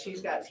Yeah,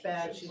 she's got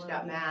SPED, she's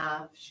got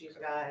math, she's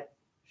got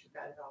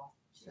it all.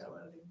 She's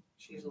loaded.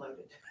 She's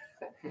loaded.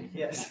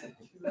 Yes.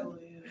 She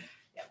really is.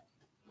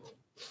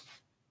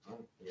 All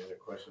right, any other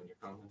questions or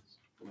comments?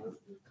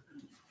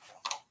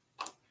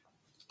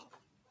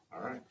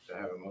 All right, to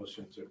have a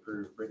motion to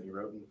approve Brittany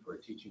Roden for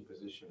a teaching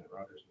position at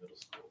Rogers Middle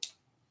School.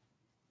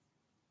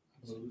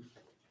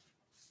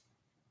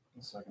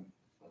 A second.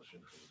 Motion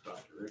from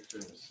Dr. Richter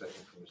and a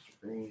second from Mr.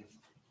 Green.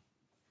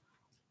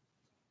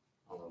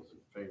 All those in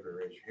favor,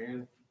 raise your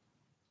hand.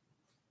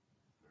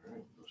 All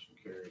right, motion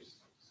carries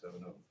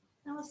 7-0.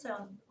 Now,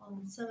 also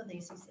on some of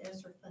these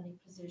ESSER funding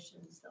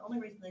positions, the only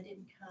reason they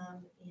didn't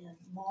come in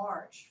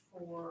March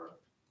for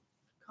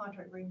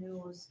contract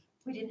renewals,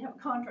 we didn't have a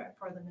contract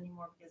for them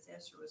anymore because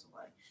ESSER was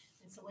away.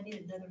 And so we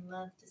needed another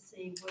month to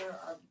see where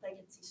our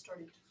vacancies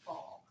started to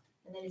fall.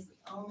 And that is the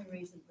only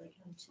reason they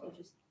come to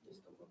just a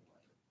little later.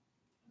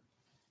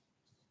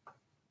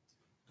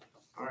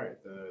 All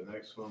right, the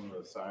next one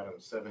was item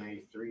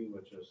 7A3,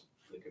 which is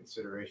the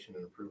consideration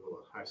and approval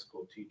of high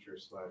school teacher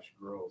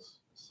 / girls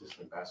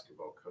assistant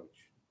basketball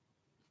coach.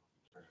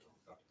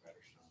 Dr.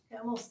 Patterson. Okay,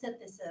 I'm gonna set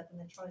this up and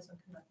then Troy's gonna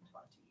come up and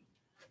talk to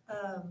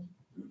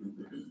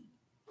you.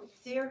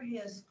 There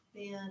has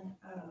been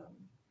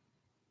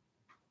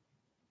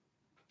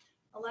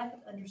a lack of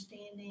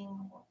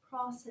understanding or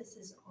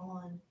processes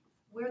on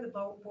where the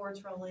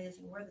board's role is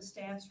and where the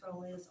staff's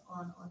role is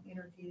on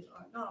interview,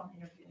 or not on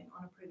interviewing,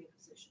 on approving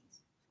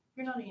positions.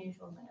 You're not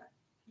unusual in that.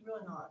 You're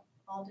really not.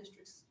 All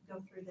districts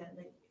go through that,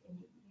 and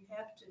you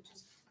have to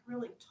just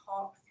really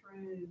talk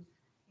through,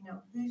 you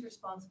know, who's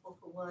responsible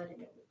for what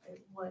and at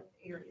what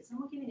areas. And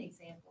we'll give you an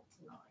example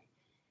tonight.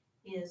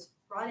 Is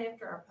right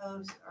after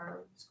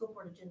our school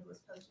board agenda was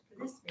posted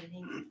for this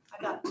meeting,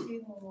 I got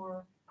 2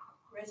 more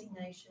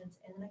resignations,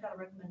 and then I got a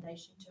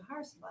recommendation to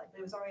hire somebody, but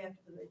it was already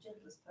after the agenda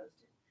was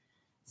posted.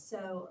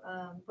 So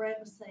Brad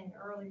was saying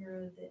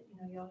earlier that, you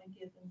know, y'all had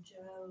given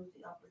Joe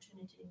the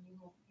opportunity, and you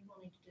will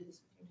need to do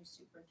this with your new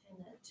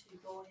superintendent, to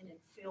go ahead and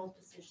fill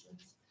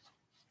positions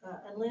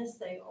unless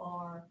they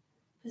are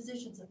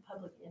positions of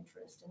public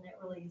interest, and that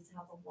really is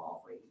how the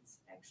law reads,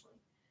 actually.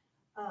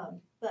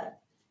 But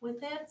with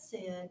that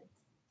said,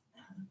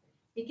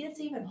 it gets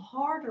even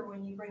harder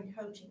when you bring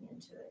coaching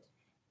into it,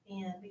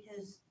 and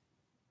because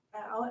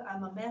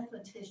I'm a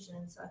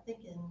mathematician, so I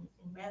think in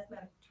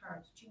mathematical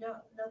terms, do you know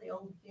the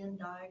old Venn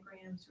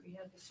diagrams where you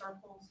have the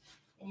circles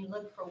and you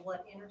look for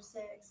what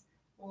intersects?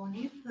 Well, when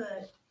you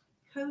put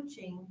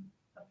coaching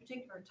a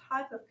particular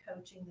type of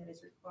coaching that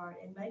is required,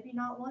 and maybe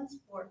not one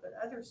sport, but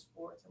other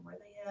sports, and where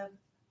they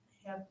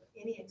have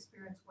any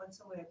experience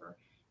whatsoever.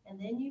 And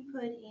then you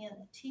put in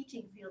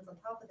teaching fields on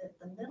top of that.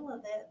 The middle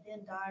of that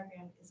Venn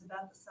diagram is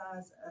about the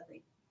size of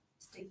a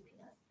stick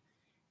pin.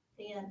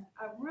 And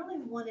I really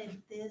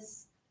wanted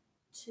this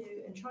to,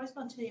 and Troy's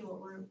going to tell you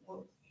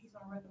what he's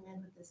going to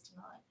recommend with this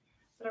tonight.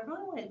 But I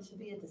really wanted it to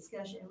be a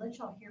discussion and let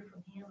y'all hear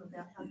from him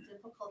about how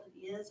difficult it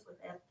is with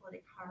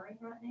athletic hiring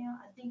right now.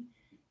 I think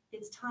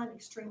it's time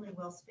extremely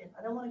well spent.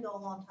 I don't want to go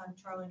a long time,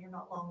 Charlie, and you're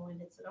not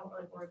long-winded, so don't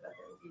really worry about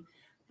that with you.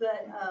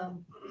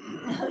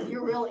 But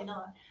you're really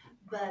not.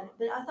 But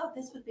I thought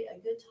this would be a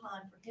good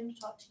time for him to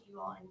talk to you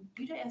all and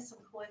you to ask some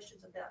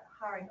questions about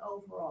hiring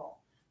overall.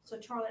 So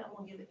Charlie, I'm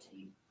going to give it to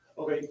you.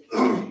 Okay.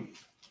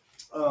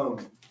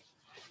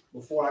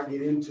 Before I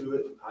get into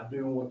it, I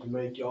do want to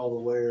make y'all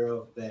aware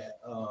of that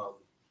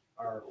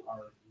our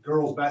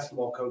girls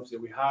basketball coach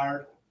that we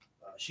hired,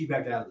 she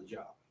backed out of the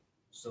job.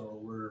 So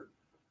we're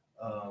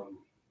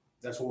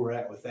that's where we're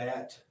at with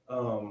that.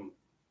 So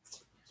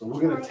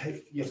we're going to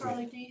take, yes,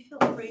 Charlie, do you feel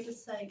free to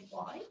say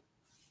why?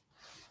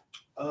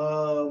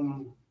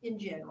 In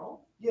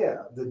general.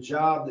 Yeah, the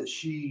job that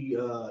she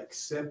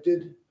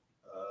accepted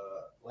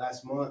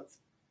last month,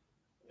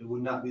 it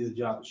would not be the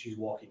job that she's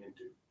walking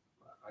into.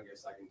 I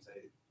guess I can say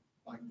it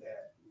like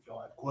that. If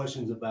y'all have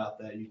questions about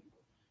that, you can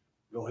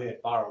go ahead,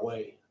 fire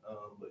away.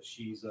 But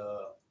she's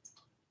the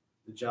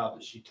job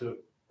that she took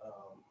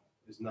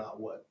is not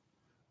what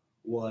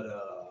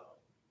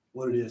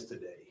it is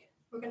today.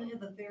 We're going to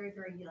have a very,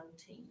 very young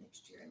team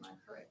next year. Am I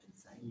correct in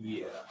saying that?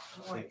 Yeah.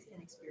 More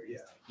inexperienced. Yeah.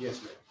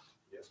 Yes, ma'am.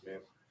 Yes, ma'am.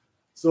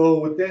 So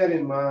with that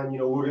in mind,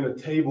 we're going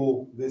to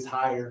table this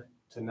hire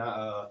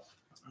tonight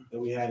that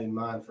we had in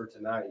mind for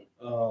tonight.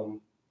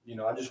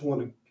 I just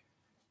want to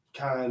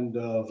kind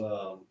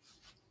of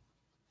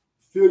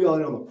fill y'all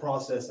in on the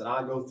process that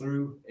I go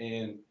through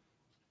and,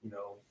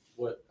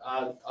 what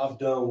I've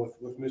done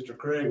with Mr.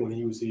 Craig when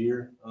he was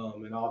here.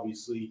 And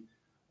obviously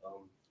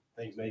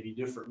things may be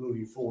different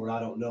moving forward. I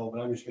don't know,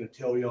 but I'm just going to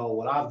tell y'all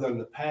what I've done in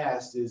the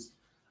past is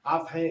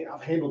I've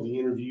handled the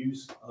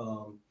interviews.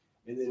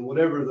 And then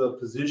whatever the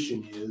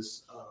position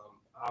is,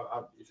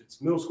 if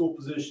it's middle school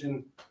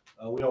position,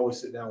 we always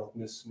sit down with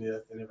Miss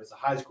Smith. And if it's a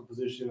high school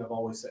position, I've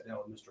always sat down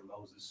with Mr.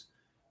 Moses.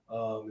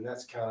 And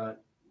that's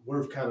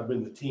we've kind of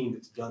been the team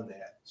that's done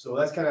that. So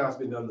that's kind of how it's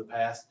been done in the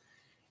past.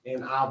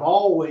 And I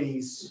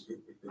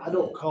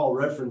don't call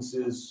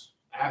references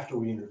after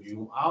we interview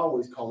them. I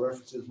always call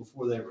references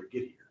before they ever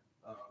get here.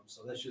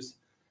 So that's just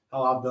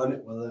how I've done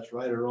it. Whether that's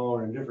right or wrong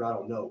or indifferent, I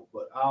don't know.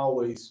 But I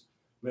always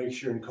make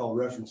sure and call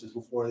references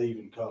before they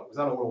even come because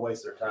I don't want to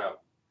waste their time.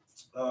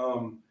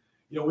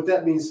 With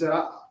that being said,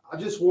 I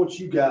just want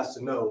you guys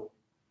to know,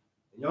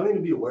 and y'all need to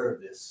be aware of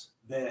this,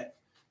 that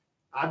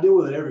I deal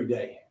with it every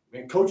day.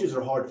 Man, coaches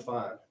are hard to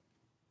find,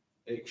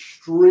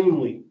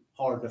 extremely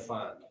hard to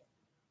find.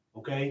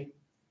 Okay,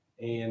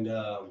 and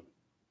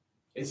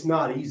it's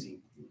not easy.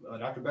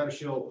 Dr.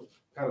 Battershell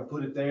kind of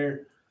put it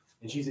there,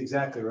 and she's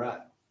exactly right.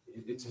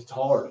 It's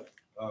hard.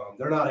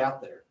 They're not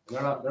out there.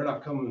 They're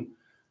not coming.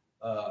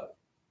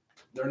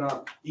 They're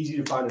not easy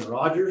to find in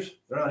Rogers.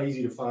 They're not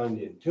easy to find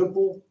in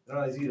Temple. They're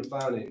not easy to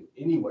find in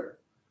anywhere.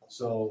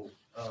 So,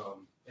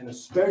 and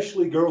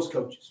especially girls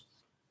coaches.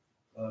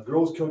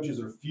 Girls coaches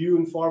are few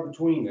and far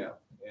between now,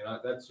 and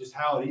that's just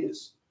how it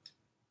is.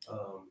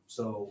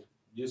 So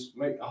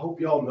I hope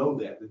y'all know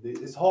that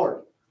it's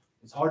hard.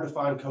 It's hard to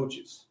find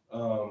coaches. I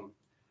want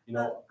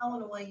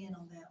to weigh in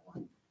on that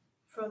one.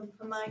 From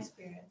my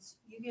experience,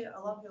 you get a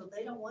lot of people,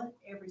 they don't want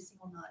every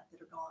single night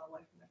that are gone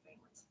away from their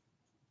families.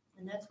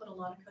 And that's what a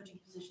lot of coaching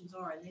positions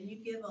are. And then you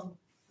give them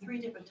 3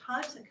 different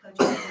types of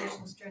coaching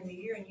positions during the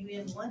year, and you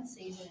end one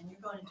season, and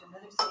you're going into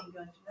another season,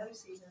 going into another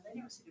season, and they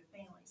never see their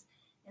families.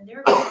 And there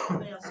are people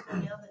coming out of school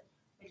now that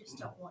they just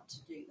don't want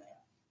to do that.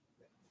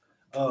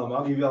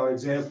 I'll give y'all an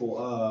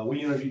example.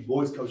 We interviewed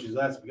boys coaches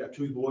last week. We got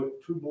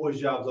two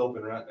boys jobs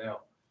open right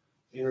now.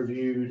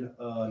 Interviewed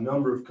a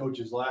number of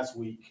coaches last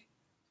week.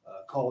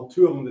 Called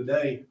 2 of them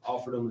today,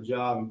 offered them a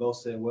job, and both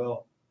said,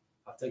 well,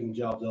 I've taken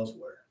jobs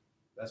elsewhere.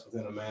 That's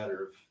within a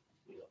matter of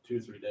 2 or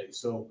 3 days.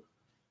 So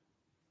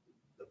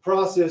the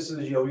process is,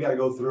 we got to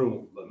go through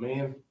them. But,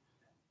 man,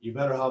 you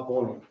better hop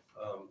on them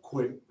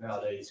quick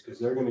nowadays because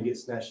they're going to get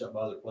snatched up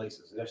by other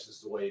places. That's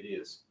just the way it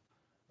is.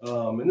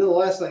 And then the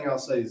last thing I'll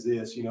say is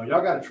this, y'all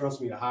got to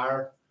trust me to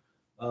hire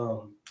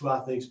who I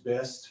think's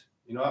best.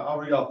 I'll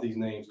read off these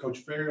names: Coach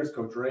Ferris,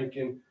 Coach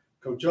Rankin,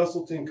 Coach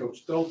Usselton,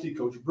 Coach Stolte,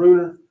 Coach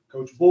Bruner,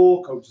 Coach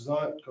Bull, Coach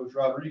Zunt, Coach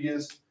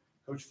Rodriguez,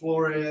 Coach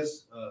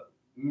Flores,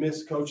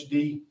 Miss Coach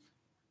D.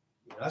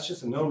 That's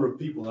just a number of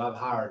people that I've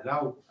hired.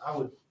 And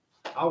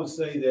I would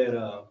say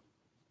that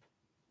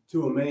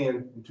to a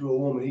man and to a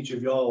woman, each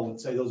of y'all would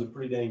say those are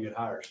pretty dang good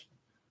hires.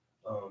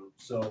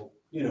 So,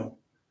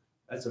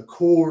 that's a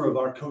core of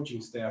our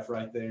coaching staff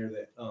right there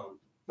that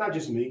not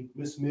just me,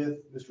 Miss Smith,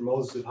 Mr.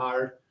 Moses have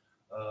hired,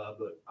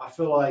 but I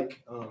feel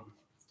like,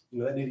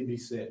 that needed to be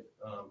said.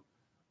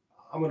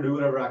 I'm going to do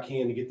whatever I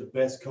can to get the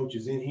best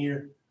coaches in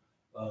here.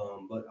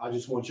 But I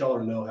just want y'all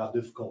to know how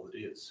difficult it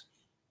is.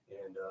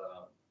 And,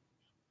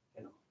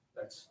 you know,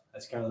 that's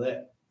kind of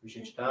that.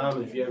 Appreciate your time.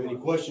 And if you have any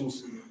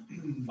questions,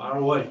 fire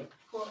away.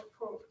 For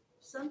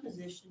some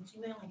positions,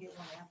 you may only get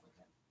one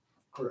applicant.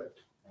 Correct.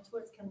 That's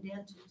what it's come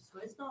down to. So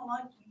it's not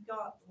like you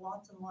got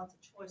lots and lots of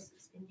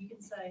choices, and you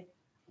can say,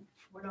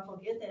 we're not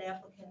gonna get that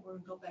applicant, we're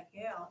gonna go back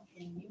out,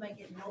 and you may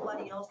get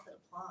nobody else that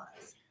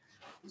applies.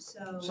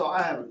 So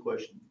I have a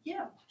question.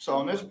 Yeah. So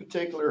on this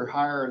particular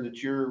hire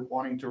that you're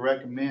wanting to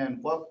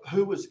recommend,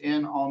 who was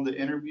in on the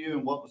interview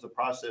and what was the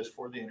process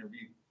for the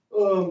interview?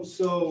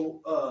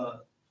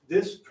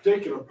 This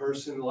particular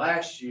person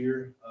last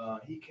year,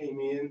 he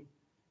came in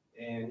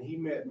and he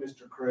met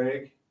Mr.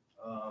 Craig.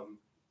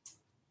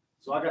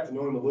 So I got to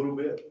know him a little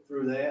bit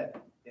through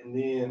that. And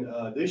then,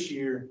 this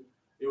year,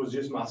 it was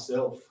just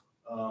myself.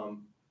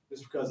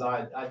 Just because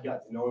I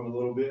got to know him a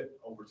little bit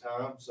over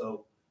time.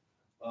 So,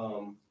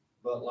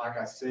 but like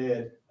I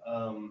said,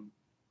 you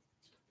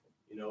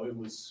know,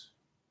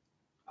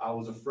 I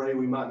was afraid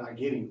we might not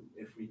get him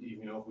if we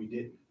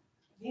didn't.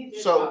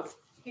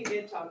 He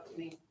did talk to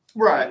me.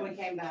 Right. When we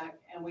came back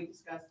and we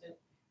discussed it.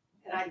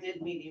 And I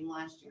did meet him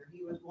last year.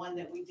 He was one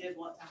that we did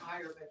want to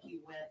hire, but he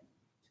went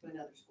to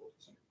another school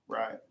district.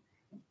 Right.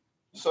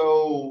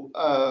 So,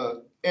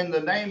 in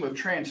the name of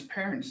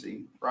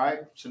transparency, right,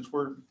 since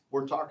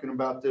we're talking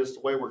about this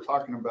the way we're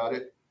talking about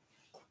it,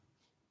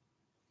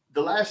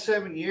 the last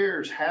 7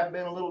 years have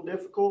been a little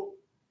difficult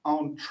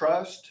on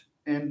trust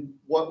in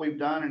what we've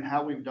done and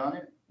how we've done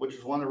it, which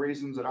is one of the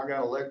reasons that I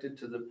got elected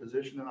to the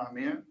position that I'm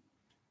in.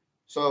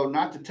 So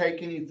not to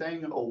take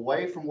anything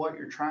away from what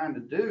you're trying to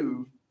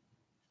do,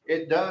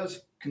 it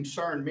does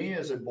concern me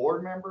as a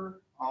board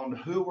member on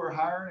who we're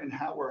hiring and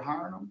how we're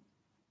hiring them.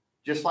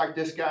 Just like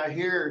this guy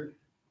here,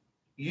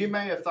 you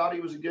may have thought he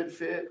was a good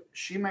fit.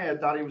 She may have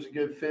thought he was a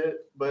good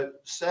fit,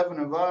 but 7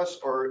 of us,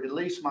 or at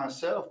least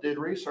myself, did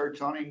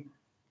research on him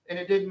and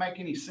it didn't make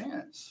any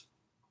sense.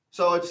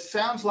 So it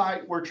sounds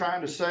like we're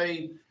trying to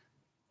say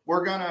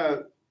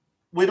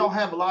we don't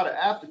have a lot of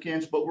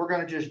applicants, but we're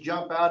going to just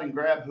jump out and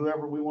grab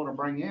whoever we want to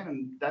bring in.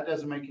 And that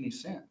doesn't make any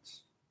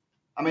sense.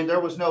 I mean,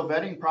 there was no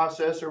vetting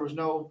process. There was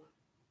no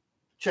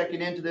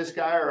checking into this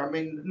guy,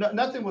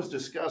 nothing was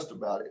discussed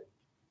about it.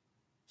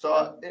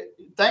 So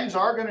things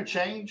are going to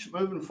change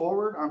moving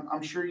forward.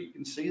 I'm sure you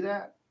can see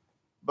that,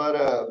 but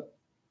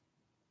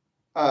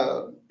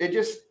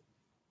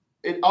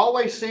it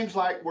always seems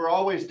like we're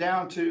always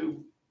down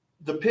to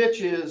the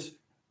pitch is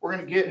we're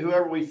going to get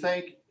whoever we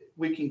think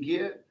we can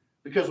get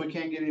because we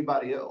can't get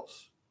anybody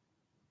else.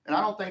 And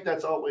I don't think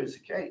that's always the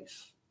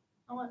case.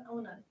 I want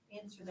to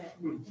answer that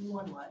in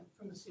one way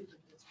from the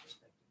superintendent's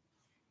perspective.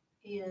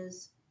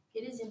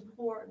 It is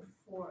important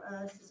for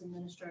us as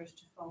administrators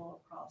to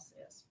follow a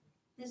process.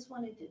 This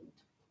one, it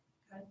didn't.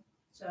 Okay,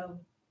 so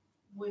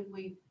we're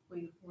going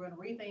to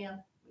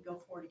revamp. We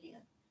go forward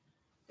again.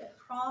 That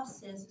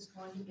process is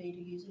going to be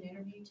to use an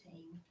interview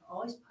team, to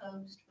always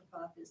post for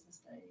 5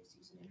 business days.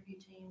 Use an interview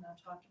team. I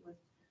talked with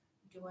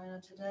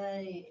Joanna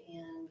today,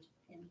 and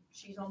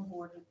she's on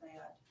board with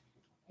that.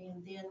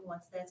 And then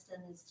once that's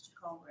done, is to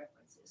call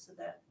references. So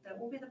that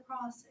will be the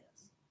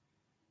process.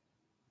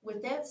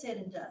 With that said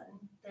and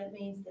done, that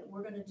means that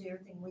we're going to do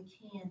everything we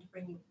can to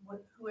bring you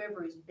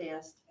whoever is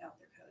best out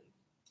there coding.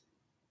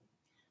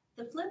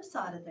 The flip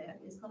side of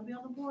that is going to be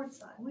on the board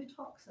side. We've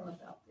talked some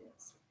about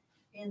this.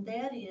 And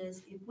that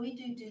is, if we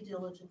do due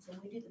diligence and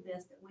we do the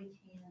best that we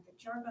can,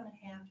 that you're going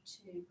to have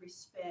to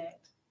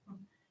respect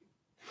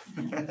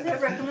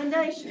that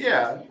recommendation.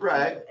 Yeah,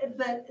 right.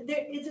 But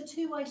it's a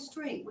two-way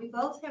street. We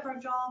both have our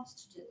jobs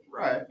to do.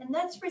 Right. And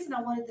that's the reason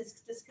I wanted this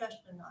discussion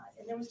tonight.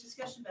 And there was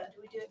discussion about,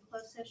 do we do it in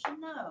closed session?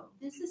 No.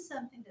 This is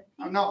something that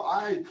people. No,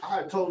 I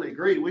totally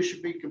agree. We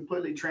should be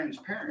completely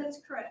transparent.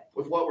 That's correct.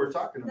 With what we're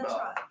talking That's about.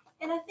 right.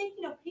 And I think,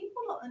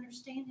 people don't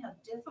understand how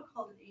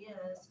difficult it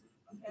is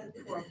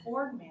for a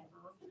board member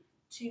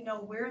to know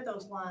where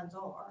those lines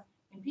are.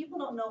 And people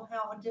don't know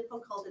how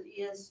difficult it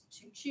is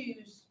to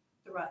choose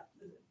the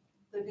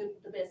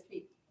best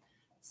people.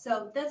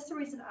 So that's the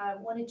reason I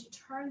wanted to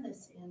turn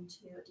this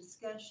into a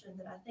discussion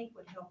that I think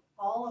would help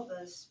all of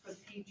us for the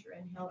future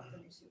and help the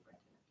new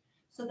superintendent.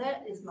 So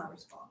that is my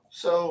response.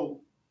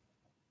 So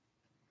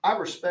I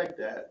respect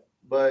that,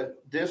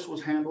 but this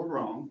was handled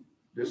wrong.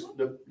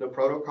 The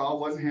protocol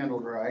wasn't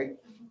handled right.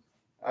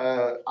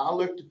 I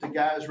looked at the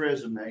guy's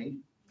resume.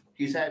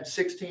 He's had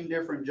 16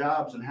 different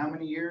jobs in how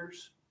many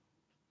years?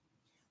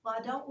 Well,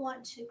 I don't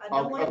want to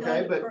go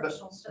into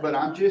personal stuff. But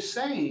I'm just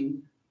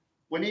saying,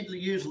 we need to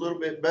use a little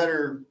bit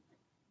better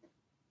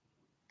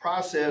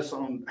process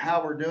on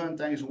how we're doing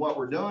things and what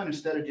we're doing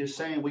instead of just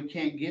saying we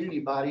can't get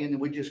anybody and then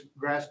we just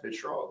grasp at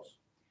straws.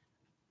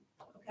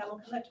 Okay, I'm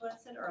gonna come back to what I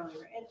said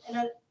earlier,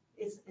 and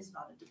it's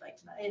not a debate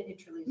tonight. It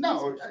truly is.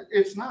 No,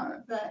 it's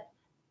not. But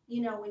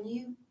when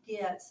you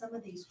get some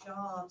of these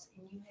jobs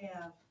and you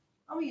have,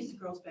 I'm gonna use the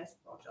girls'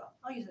 basketball job.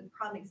 I'll use a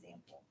prime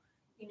example.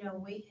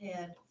 We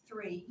had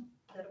 3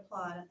 that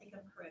applied. I think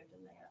I'm correct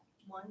in that.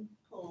 1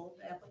 pulled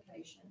the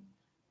application.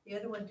 The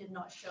other one did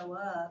not show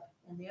up,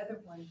 and the other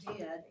one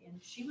did,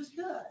 and she was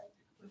good.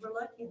 We were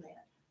lucky in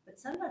that. But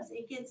sometimes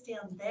it gets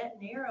down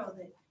that narrow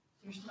that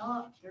there's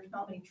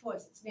not many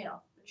choices.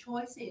 Now, the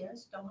choice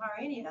is don't hire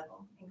any of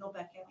them and go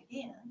back out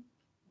again,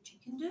 which you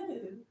can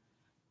do.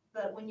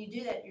 But when you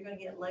do that, you're gonna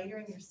get later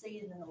in your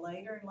season, and the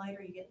later and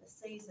later you get in the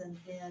season,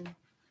 then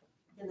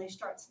they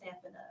start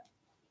snapping up.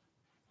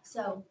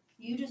 So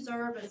you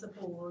deserve, as a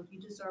board, you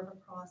deserve a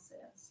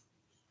process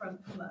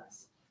from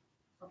us,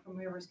 or from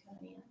whoever's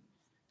coming in.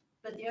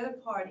 But the other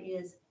part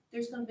is,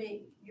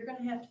 you're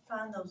gonna have to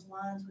find those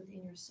lines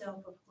within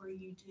yourself of where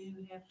you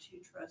do have to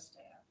trust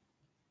staff.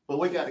 But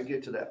we gotta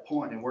get to that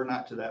point, and we're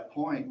not to that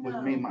point with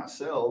me,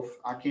 myself.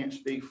 I can't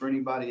speak for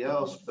anybody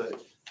else,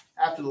 but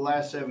after the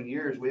last 7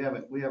 years, we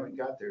haven't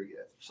got there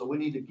yet. So we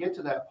need to get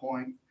to that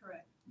point.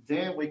 Correct.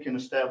 Then we can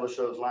establish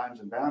those lines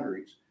and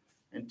boundaries.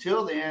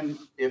 Until then,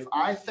 if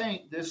I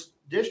think this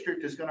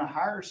district is gonna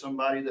hire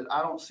somebody that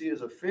I don't see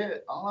as a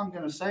fit, all I'm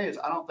gonna say is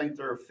I don't think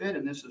they're a fit,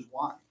 and this is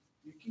why.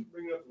 You keep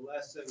bringing up the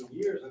last 7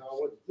 years, and I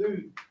went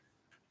through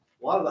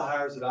a lot of the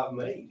hires that I've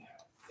made.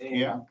 And,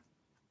 Yeah.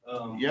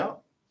 Yeah.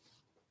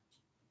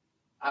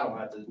 I don't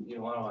have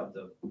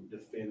to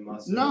defend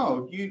myself.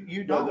 No,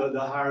 you don't. The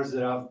hires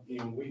that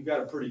we've got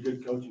a pretty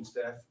good coaching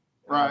staff.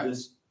 Right.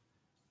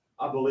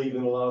 I believe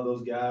in a lot of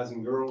those guys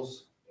and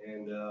girls,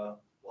 and a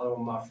lot of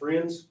them are my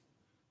friends,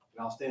 and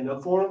I'll stand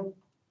up for them.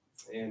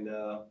 And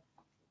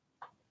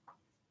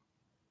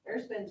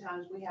There's been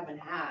times we haven't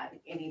had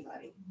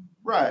anybody.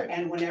 Right.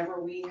 And whenever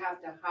we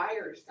have to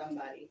hire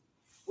somebody,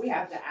 we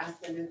have to ask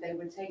them if they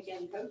would take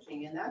in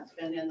coaching, and that's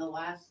been in the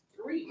last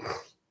 3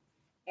 years.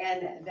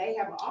 And they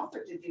have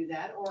offered to do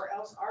that, or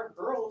else our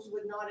girls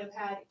would not have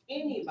had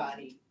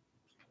anybody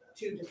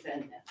to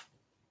defend them.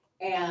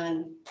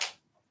 And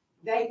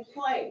they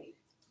played.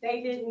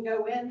 They didn't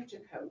go in to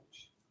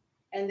coach,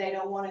 and they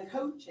don't want to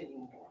coach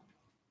anymore.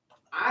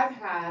 I've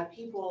had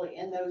people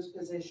in those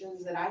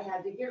positions that I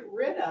had to get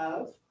rid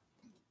of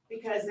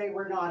because they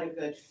were not a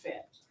good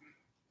fit.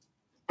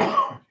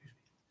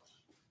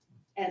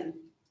 And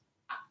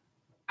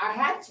I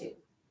had to,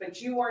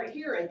 but you weren't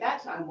here at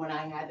that time when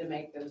I had to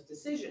make those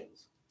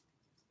decisions.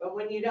 But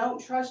when you don't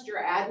trust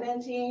your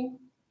admin team,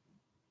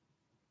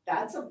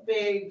 that's a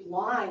big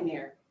line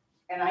there.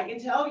 And I can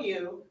tell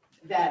you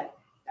that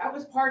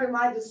was part of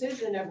my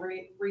decision of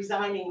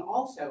resigning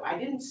also. I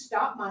didn't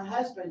stop my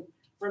husband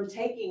from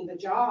taking the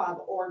job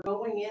or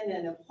going in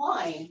and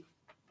applying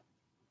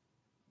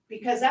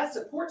because that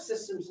support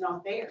system's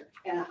not there.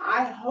 And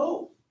I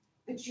hope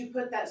that you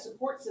put that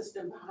support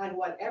system behind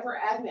whatever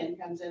admin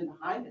comes in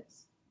behind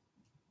us.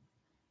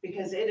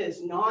 Because it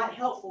is not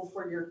helpful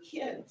for your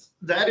kids.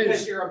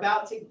 Because you're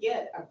about to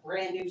get a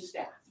brand new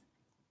staff.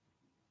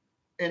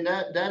 And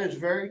that is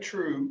very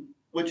true,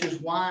 which is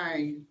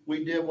why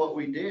we did what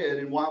we did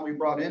and why we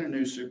brought in a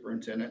new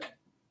superintendent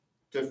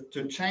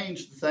to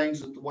change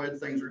the way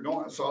things are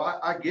going. So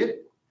I get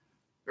it.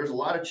 There's a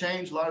lot of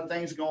change, a lot of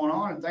things going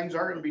on, and things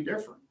are going to be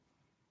different.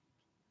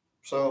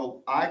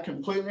 So I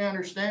completely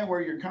understand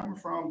where you're coming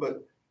from,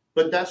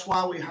 but that's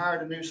why we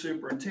hired a new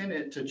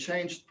superintendent to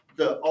change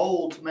the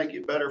old to make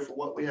it better for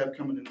what we have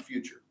coming in the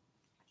future.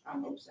 I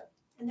hope so.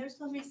 And there's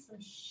gonna be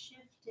some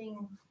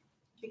shifting,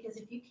 because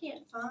if you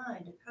can't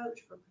find a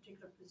coach for a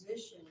particular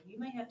position, you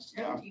may have to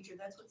take a teacher,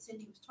 that's what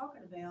Cindy was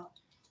talking about,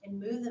 and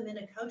move them in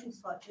a coaching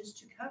slot just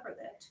to cover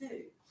that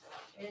too.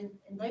 And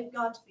they've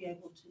got to be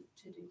able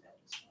to do that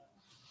as well.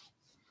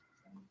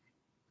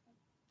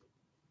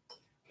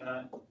 Can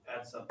I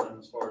add something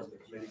as far as the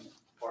committee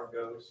part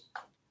goes?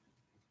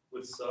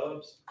 With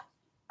subs,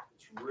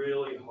 it's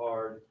really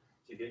hard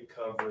to get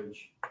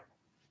coverage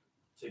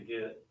to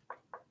get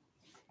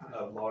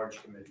a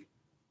large committee.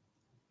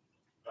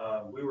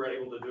 We were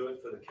able to do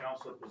it for the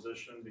counselor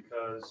position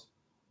because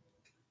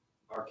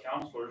our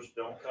counselors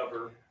don't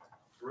cover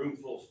room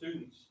full of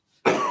students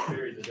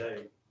period of the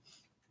day.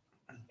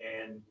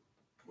 And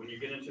when you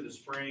get into the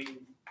spring,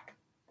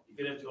 you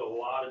get into a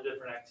lot of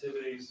different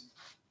activities.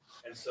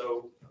 And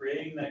so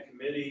creating that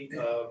committee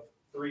of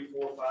 3,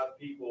 4, 5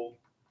 people,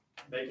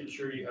 making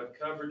sure you have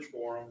coverage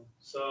for them,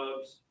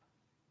 subs,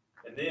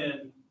 and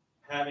then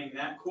having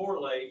that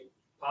correlate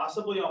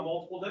possibly on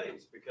multiple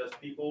days because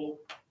people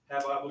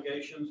have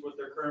obligations with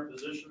their current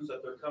positions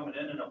that they're coming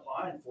in and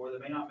applying for. They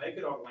may not make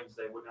it on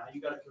Wednesday. Well, now you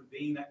got to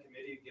convene that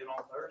committee again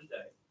on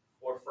Thursday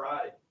or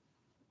Friday.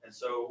 And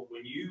so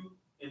when you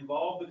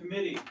involve the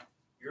committee,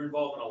 you're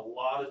involved in a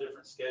lot of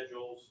different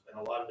schedules and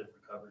a lot of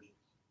different coverages.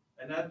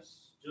 And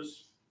that's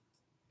just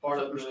part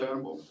of the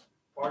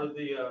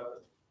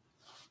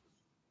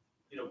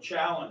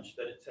challenge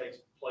that it takes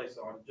place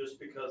on just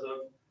because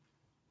of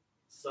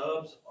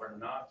subs are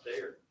not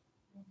there.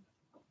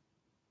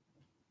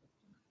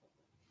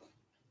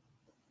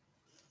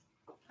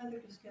 Other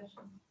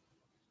discussion?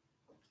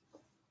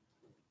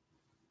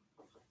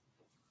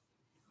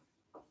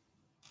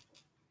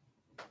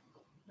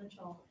 Let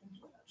y'all think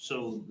about it.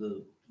 So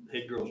the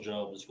head girl's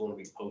job is going to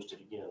be posted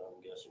again,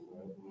 I'm guessing,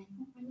 right?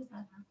 When did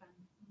that happen?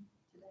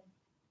 Today.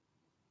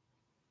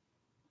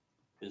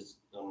 Because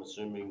I'm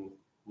assuming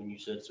when you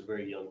said it's a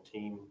very young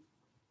team,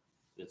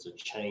 it's a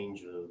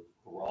change of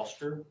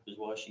roster is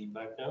why she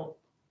backed out?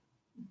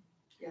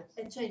 Yeah,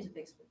 a change of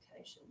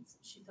expectations.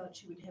 She thought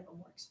she would have a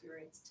more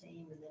experienced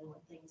team, and then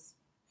when things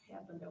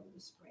happened over the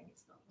spring,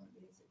 it's not going to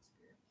be as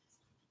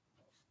experienced.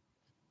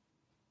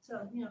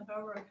 So, if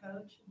I were a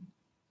coach and,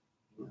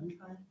 trying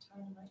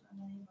to make my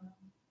name,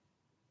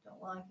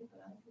 don't like it, but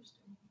I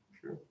understand.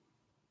 Sure.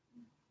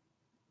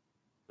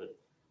 But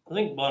I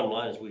think bottom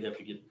line is we have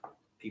to get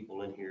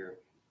people in here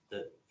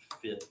that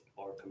fit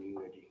our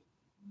community.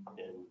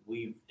 And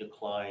we've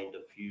declined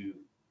a few,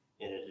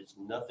 and it is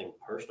nothing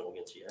personal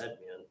against the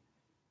admin.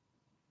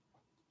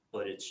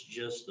 But it's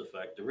just the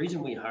fact, the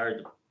reason we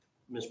hired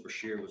Ms.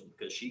 Brashear was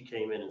because she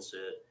came in and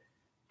said,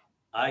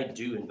 I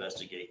do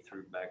investigate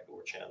through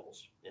backdoor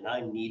channels, and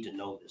I need to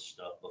know this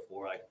stuff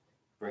before I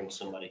bring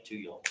somebody to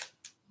y'all.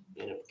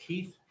 And if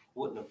Keith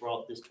wouldn't have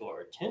brought this to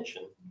our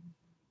attention,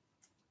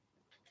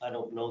 I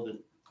don't know that,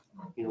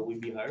 we'd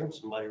be hiring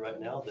somebody right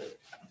now that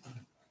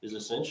is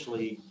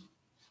essentially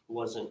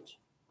wasn't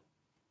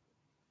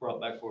brought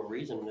back for a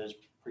reason in his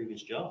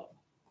previous job.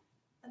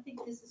 I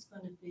think this is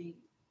going to be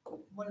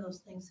one of those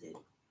things that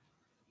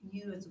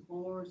you as a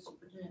board,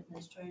 superintendent,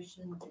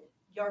 administration, that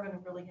y'all are going to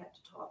really have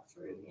to talk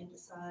through and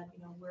decide,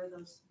 where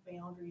those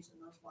boundaries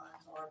and those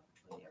lines are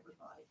between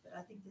everybody. But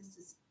I think this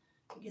is,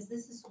 because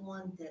this is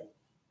one that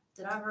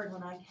I heard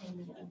when I came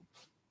in.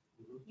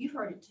 You've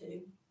heard it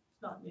too.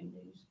 It's not new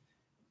news.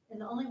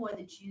 And the only way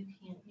that you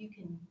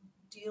can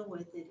deal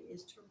with it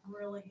is to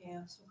really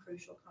have some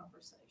crucial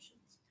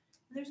conversations.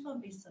 And there's going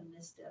to be some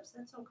missteps.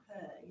 That's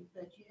okay,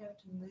 but you have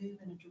to move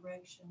in a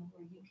direction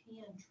where you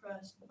can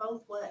trust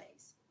both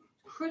ways.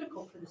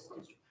 Critical for this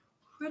district.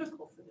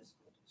 Critical for this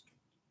school district.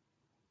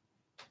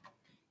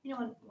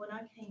 When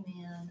I came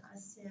in, I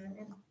said,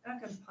 and I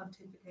can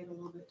pontificate a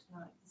little bit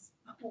tonight because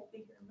I won't be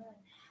here in May,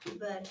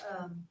 but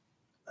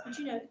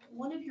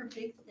one of your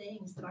big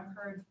things that I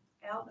heard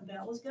out and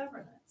about was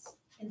governance.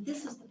 And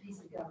this is the piece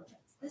of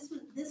governance. This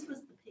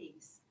was the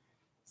piece.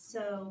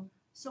 So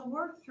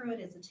work through it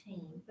as a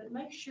team, but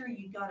make sure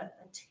you got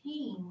a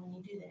team when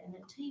you do that. And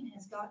a team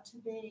has got to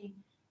be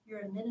your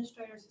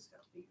administrators, it's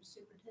got to be your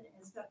superintendent,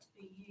 it's got to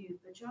be you.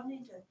 But y'all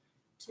need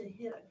to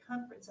hit a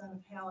comfort zone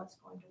of how it's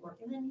going to work.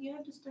 And then you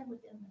have to stay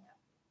within that.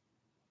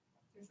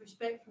 There's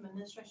respect from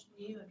administration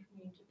to you and from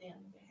you to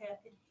them.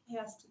 It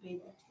has to be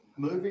that team.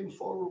 Moving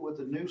forward with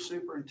the new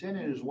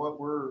superintendent is what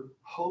we're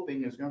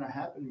hoping is going to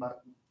happen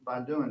by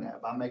doing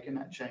that, by making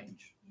that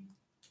change.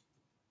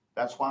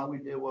 That's why we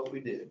did what we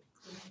did.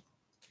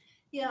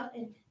 Yeah,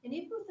 and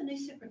even with the new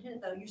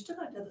superintendent, though, you're still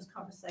going to have those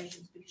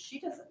conversations because she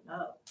doesn't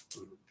know.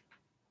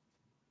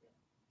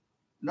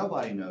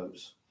 Nobody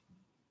knows.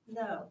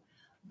 No,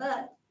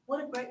 but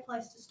what a great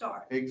place to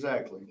start.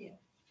 Exactly.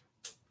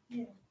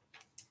 Yeah.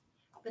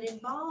 But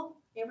involve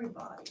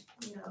everybody.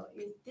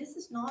 This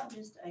is not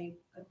just a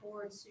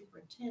board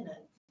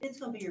superintendent. It's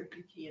going to be your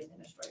key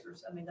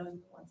administrators. I mean, those are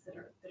the ones that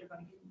are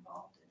going to get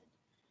involved in it.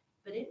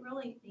 But it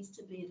really needs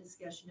to be a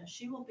discussion. Now,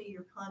 she will be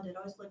your conduit. I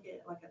always look at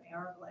it like an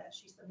hourglass.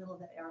 She's the middle of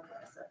that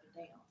hourglass up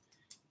and down.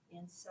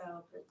 And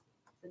so,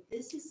 but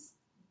this is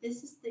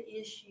the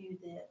issue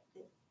that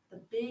the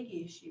big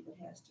issue that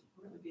has to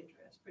really be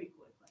addressed pretty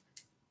quickly.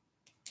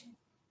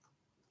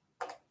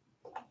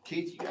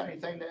 Keith, you got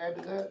anything to add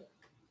to that?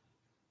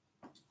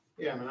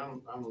 Yeah, I mean,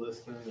 I'm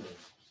listening and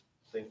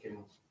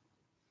thinking,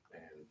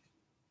 and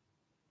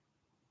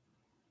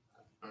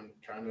I'm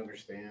trying to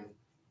understand,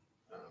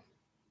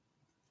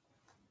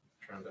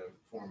 trying to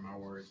form my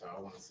words how I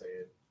want to say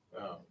it.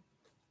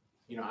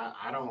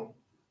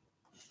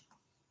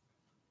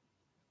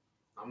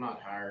 I'm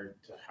not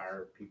hired to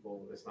hire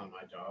people. It's not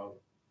my job,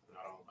 and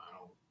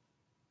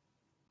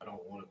I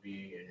don't want to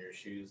be in your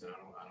shoes, and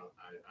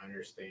I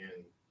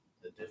understand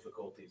the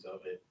difficulties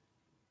of it.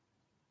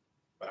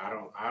 But I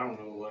don't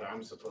know what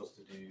I'm supposed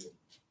to do.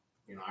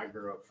 I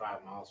grew up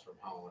 5 miles from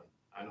Holland.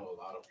 I know a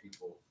lot of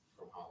people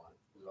from Holland.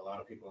 There's a lot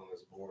of people on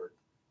this board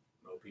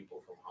know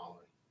people from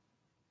Holland.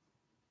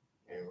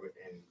 And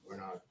we're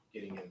not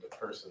getting into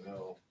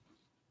personal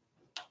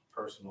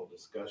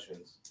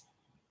discussions.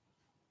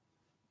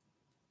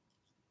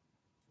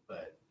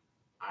 But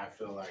I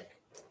feel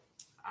like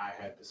I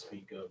had to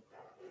speak up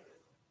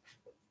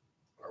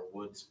or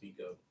would speak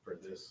up for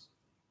this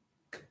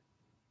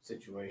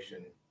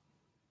situation.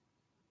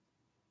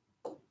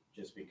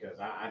 Just because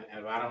I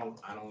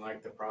don't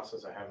like the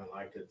process. I haven't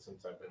liked it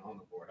since I've been on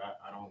the board.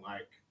 I don't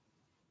like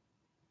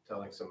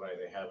telling somebody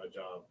they have a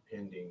job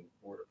pending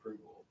board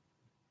approval.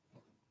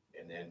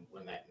 And then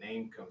when that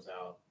name comes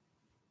out,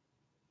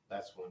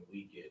 that's when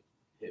we get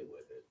hit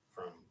with it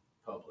from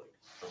public,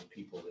 from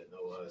people that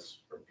know us,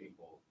 from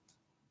people.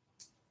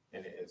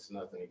 And it's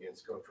nothing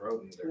against Coach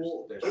Roden.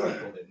 There's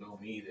people that know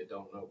me that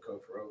don't know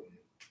Coach Roden.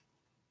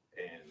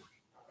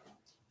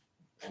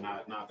 And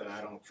not that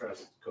I don't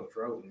trust Coach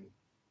Roden,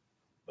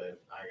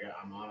 but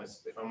I'm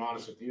honest. If I'm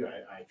honest with you,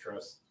 I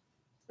trust.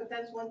 But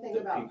that's one thing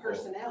the about people.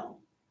 personnel.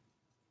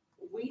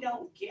 We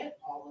don't get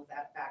all of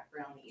that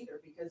background either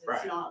because it's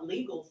Right. not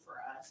legal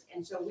for us.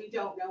 And so we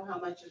don't know how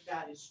much of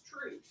that is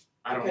true.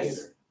 I don't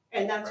Because- either.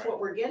 And that's Right. what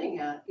we're getting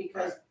at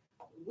because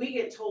we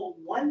get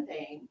told one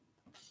thing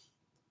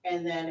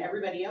and then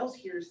everybody else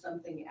hears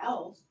something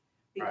else,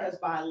 because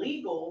by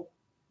legal,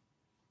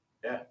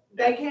 Yeah.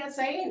 they can't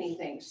say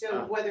anything.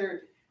 So No.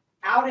 whether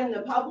out in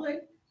the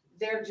public,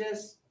 they're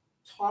just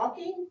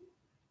talking,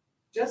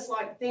 just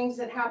like things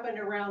that happened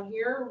around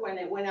here when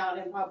it went out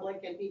in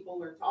public and people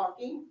were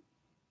talking.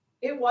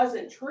 It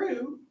wasn't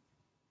true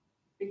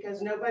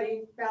because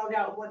nobody found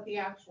out what the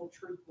actual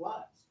truth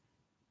was.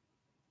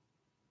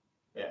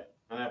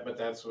 But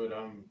that's what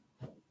I'm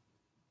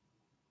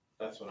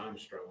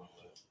struggling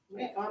with.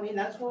 Yeah, I mean,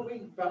 that's what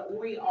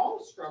we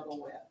all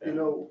struggle with. You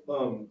know,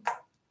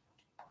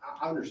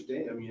 I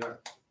understand, I mean, a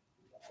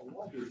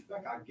lot of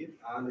respect,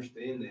 I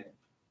understand that,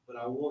 but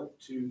I want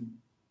to,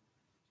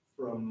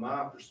 from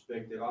my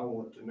perspective, I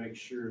want to make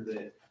sure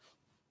that,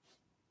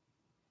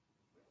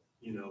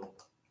 you know,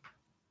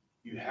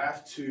 you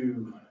have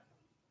to,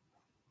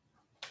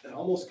 it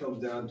almost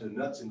comes down to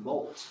nuts and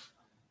bolts.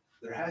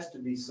 There has to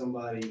be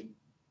somebody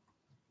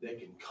that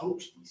can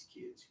coach these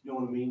kids, you know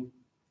what I mean?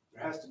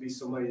 There has to be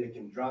somebody that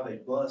can drive a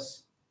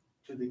bus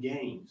to the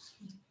games.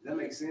 Does that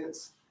make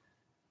sense?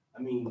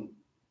 I mean,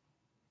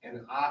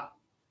 and I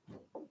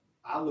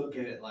look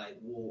at it like,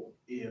 well,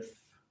 if,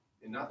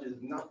 and not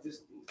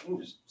just, I'm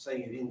just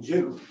saying it in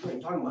general,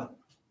 I'm talking about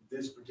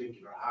this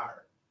particular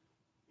hire.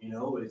 You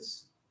know,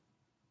 it's,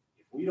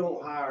 if we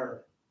don't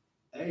hire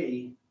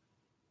A,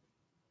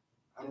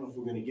 I don't know if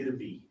we're gonna get a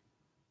B.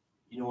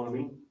 You know what I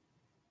mean?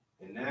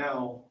 And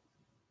now,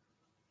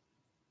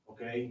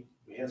 okay,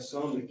 we have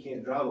some that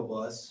can't drive a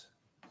bus.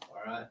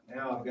 All right,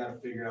 now I've got to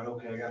figure out,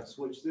 okay, I got to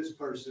switch this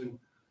person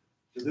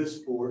to this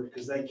sport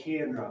because they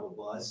can drive a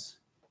bus.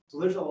 So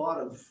there's a lot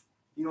of,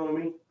 you know what I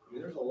mean? I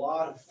mean, there's a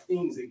lot of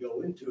things that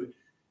go into it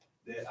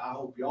that I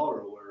hope y'all are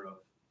aware of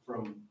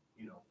from,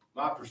 you know,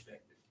 my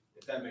perspective,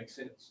 if that makes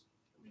sense.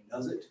 I mean,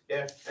 does it?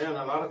 Yeah, and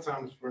a lot of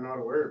times we're not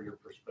aware of your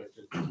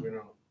perspective because we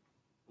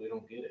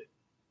don't get it.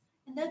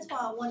 And that's why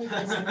I wanted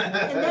this, and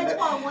that's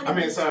why I wanted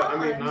this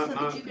time, so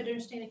that you could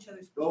understand each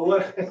other's Well,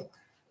 perspective.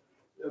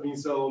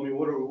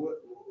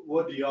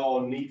 what do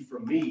y'all need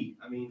from me?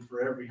 I mean,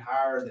 for every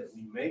hire that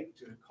we make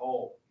to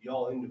call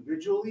y'all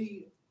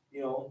individually,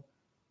 you know,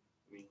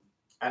 I mean.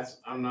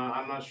 I'm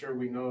not sure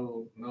we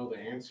know the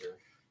answer.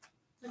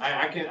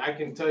 I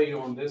can tell you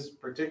on this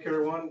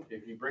particular one,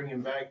 if you bring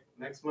him back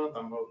next month,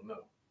 I'm voting no.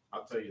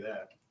 I'll tell you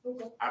that.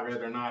 Okay. I'd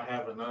rather not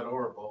have a nut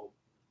or a bolt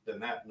than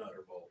that nut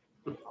or bolt.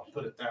 I'll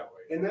put it that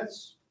way. And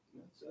that's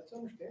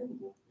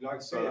understandable. Like I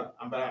said,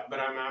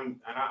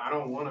 I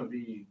don't want to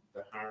be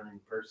the hiring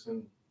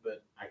person,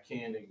 but I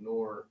can't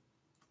ignore.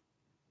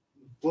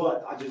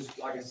 but I just,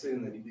 like I said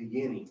in the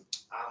beginning,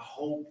 I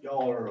hope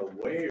y'all are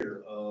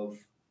aware of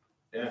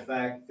the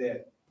fact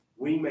that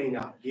we may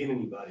not get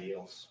anybody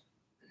else.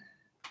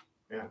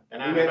 Yeah, We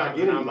may not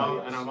get anybody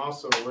else. and I'm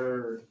also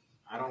aware,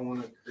 I don't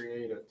want to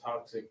create a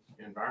toxic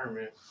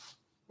environment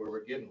where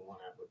we're getting one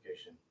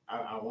application.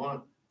 I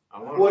want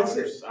What's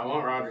Rogers, I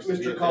want Rogers to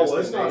be Mr. a Cole,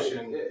 it's not,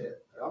 destination.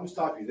 I'm just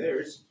talking there,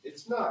 it's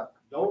not,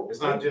 don't.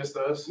 It's not just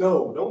us.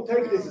 No, don't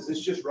take this as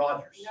it's just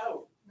Rogers.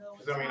 No. No,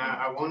 Because I mean,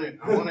 I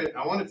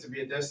want it to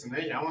be a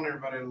destination. I want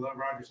everybody to love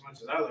Rogers as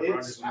much as I love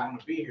Rogers and want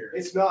to be here.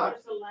 It's not,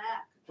 There's a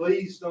lack.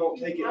 please don't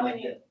take it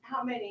like that.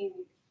 How many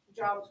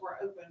jobs were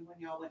open when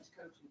y'all went to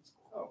coaching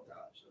school? Oh,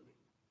 gosh,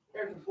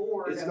 There's a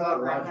board It's of not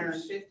over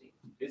Rogers. 150.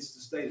 it's the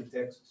state of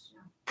Texas.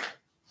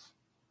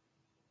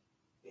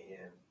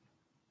 And,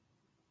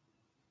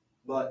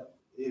 but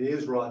it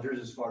is Rogers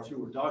as far as who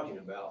we're talking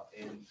about,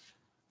 and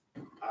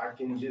I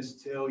can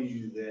just tell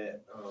you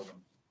that,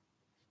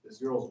 this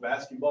head girls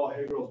basketball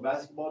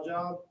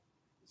job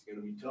is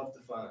gonna be tough to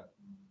find.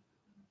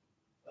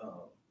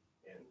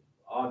 And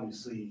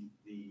obviously,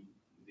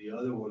 the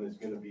other one is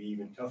gonna be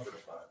even tougher to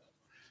find.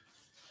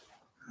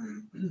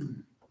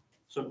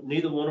 So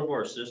neither one of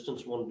our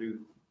assistants want to do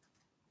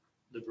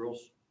the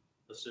girls'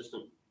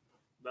 assistant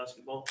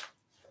basketball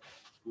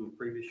from the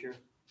previous year?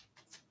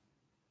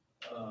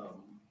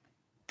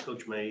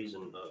 Coach Mays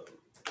and,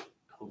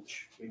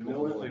 Coach.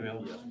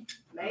 McMillan? Yeah.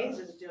 Mays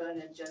is doing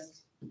it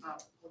just,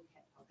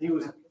 He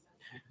was-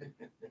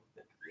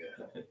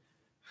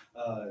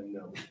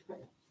 No.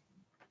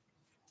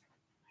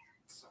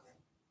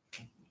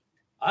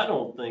 I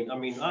don't think, I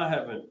mean,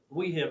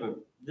 we haven't,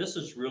 this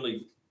is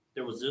really,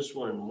 there was this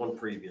one and one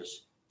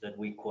previous that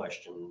we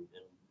questioned,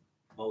 and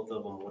both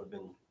of them would have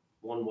been,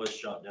 one was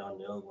shot down,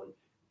 the other one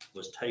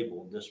was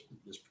tabled, this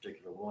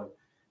particular one.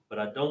 But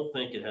I don't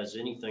think it has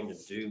anything to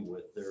do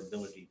with their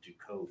ability to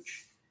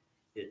coach.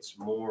 It's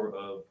more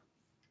of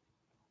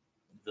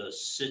the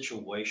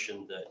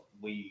situation that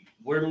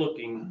we're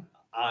looking,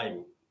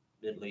 I'm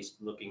at least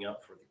looking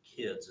out for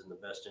the kids in the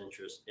best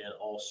interest, and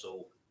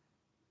also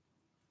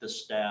the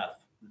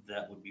staff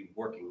that would be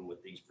working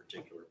with these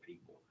particular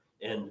people.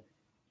 And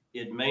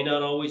it may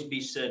not always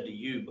be said to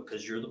you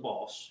because you're the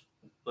boss,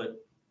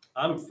 but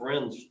I'm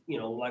friends, you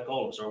know, like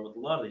all of us are with a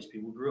lot of these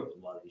people, grew up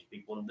with a lot of these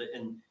people,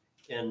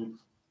 and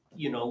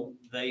you know,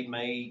 they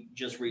may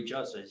just reach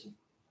out and say,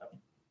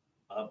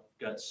 I've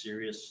got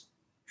serious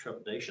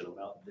trepidation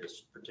about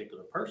this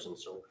particular person.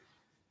 So,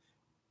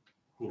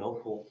 you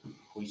know,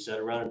 we sat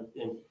around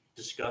and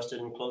discussed it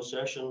in closed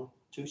session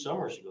 2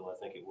 summers ago, I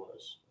think it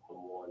was, on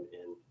one,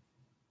 and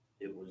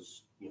it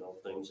was,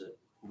 things that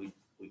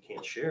we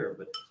can't share,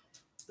 but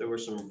there were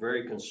some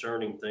very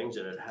concerning things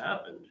that had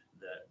happened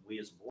that we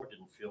as a board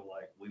didn't feel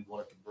like we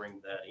wanted to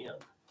bring that in.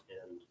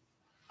 And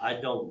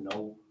I don't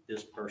know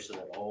this person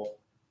at all.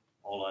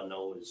 All I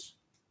know is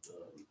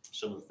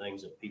some of the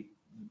things that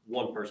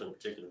one person in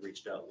particular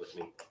reached out with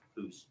me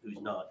who's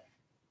not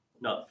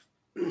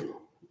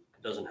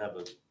doesn't have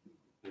a,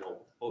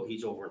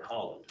 he's over in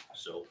Holland.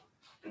 So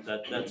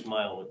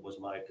was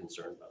my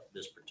concern about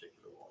this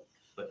particular one.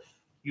 But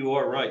you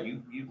are right.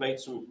 You've made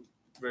some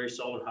very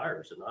solid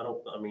hires, and I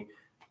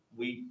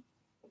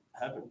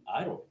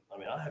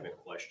haven't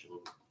questioned,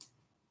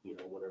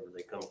 whatever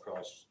they come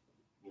across,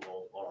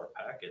 on our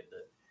packet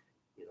that,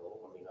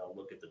 I'll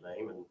look at the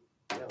name and,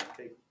 yeah,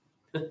 okay.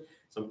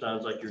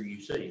 Sometimes, like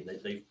you say,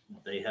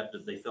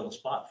 they fill a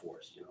spot for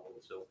us, and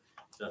so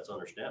that's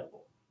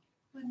understandable.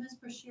 When Ms.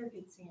 Brashear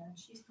gets in,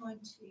 she's going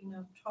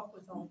to, talk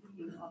with all of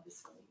you,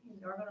 obviously, and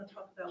they're gonna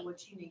talk about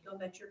what you need, go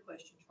back to your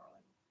question,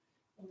 Charlie.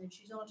 And then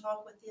she's gonna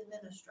talk with the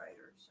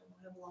administrators, and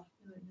we'll have a lot of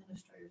new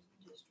administrators in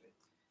the district,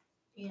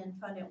 and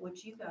find out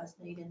what you guys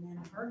need, and then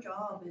her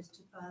job is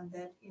to find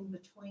that in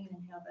between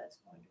and how that's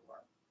going to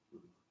work.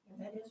 And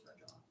that is her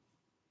job.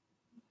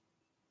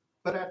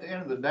 But at the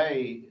end of the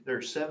day,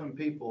 there's 7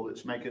 people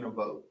that's making a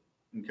vote,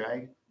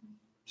 okay?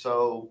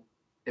 So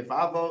if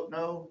I vote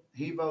no,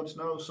 he votes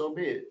no, so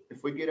be it.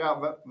 If we get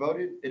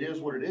outvoted, it is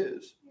what it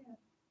is. Yeah.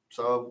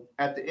 So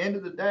at the end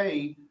of the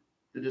day,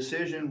 the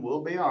decision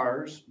will be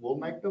ours. We'll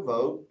make the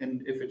vote,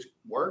 and if it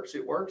works,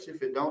 it works.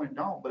 If it don't, it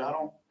don't. But I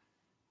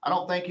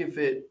don't think if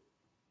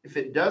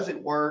it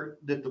doesn't work,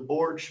 that the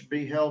board should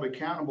be held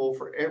accountable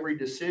for every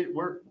decision.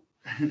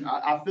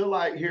 I feel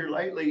like here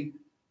lately,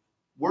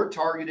 we're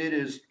targeted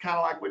as kind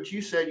of like what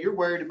you said. You're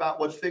worried about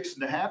what's fixing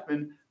to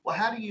happen. Well,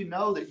 how do you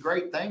know that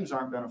great things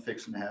aren't going to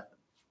fixing to happen?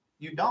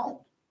 You don't.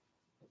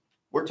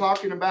 We're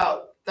talking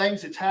about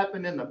things that's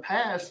happened in the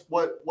past.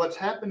 What's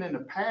happened in the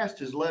past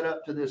has led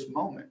up to this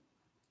moment.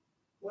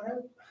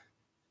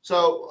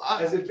 So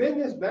Has it been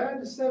this bad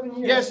in 7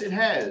 years? yes, it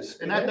has,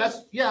 and It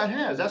has? it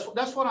has.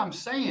 That's what I'm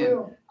saying.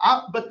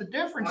 Well, But the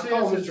difference I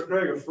call is Mr.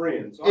 Craig a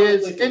friend. So I'm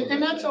thinking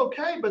and about that's that.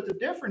 okay. But the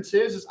difference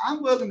is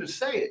I'm willing to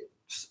say it.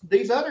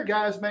 These other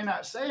guys may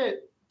not say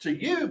it to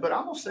you, but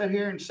I'm gonna sit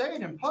here and say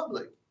it in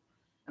public,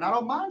 and I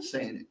don't mind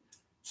saying it.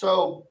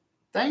 So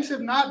things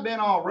have not been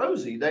all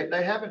rosy.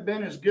 They haven't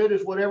been as good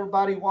as what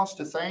everybody wants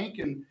to think,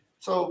 and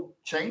so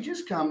change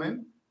is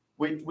coming.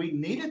 We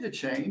needed the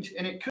change,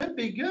 and it could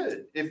be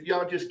good if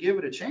y'all just give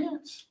it a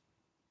chance.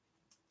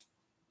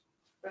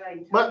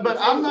 But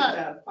I'm not.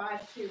 A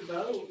 5-2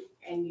 vote,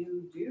 and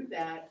you do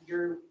that,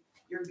 you're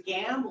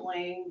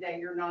gambling that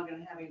you're not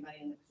gonna have anybody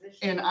in the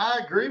position. And I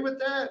agree with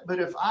that, but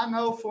if I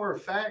know for a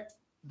fact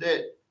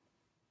that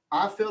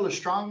I feel as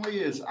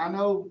strongly as I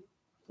know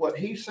what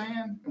he's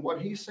saying and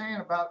what he's saying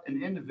about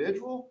an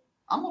individual,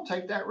 I'm gonna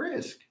take that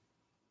risk.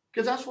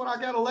 Because that's what I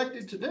got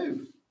elected to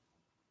do.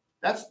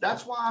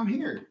 That's why I'm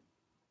here.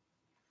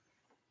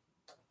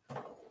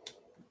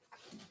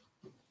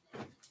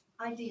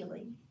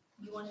 Ideally,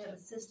 you want to have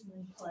a system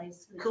in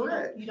place so that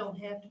Correct. you don't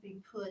have to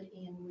be put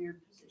in weird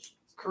positions.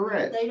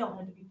 Correct. They don't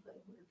have to be put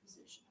in weird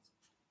positions.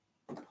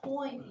 The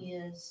point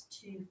is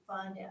to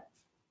find out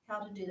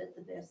how to do that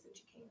the best that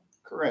you can.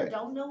 Correct.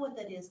 Don't know what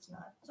that is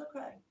tonight. It's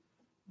okay.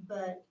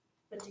 But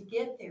to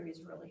get there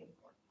is really important.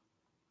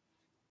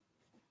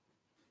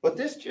 But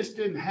this just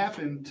didn't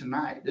happen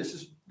tonight. This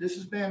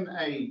has been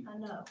I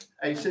know.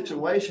 a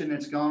situation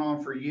that's gone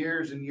on for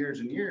years and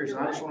years and years. And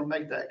I just want to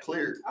make that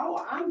clear.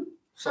 Oh, I'm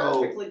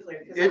So perfectly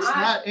clear. 'Cause it's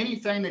I- not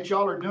anything that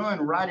y'all are doing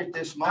right at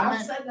this I've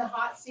moment. sat in the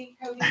hot seat,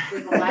 Cody, for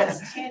the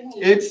last 10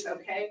 It's- years,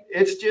 okay?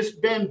 It's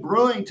just been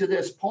brewing to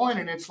this point,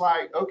 and it's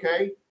like,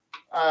 okay,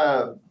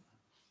 our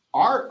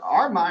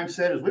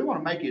mindset is we want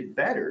to make it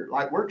better.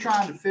 Like we're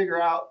trying to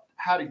figure out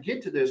how to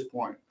get to this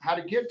point, how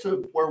to get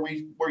to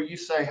where you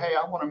say, hey,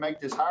 I want to make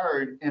this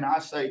higher, and I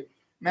say,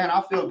 man,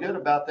 I feel good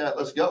about that.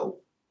 Let's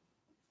go.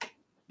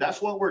 That's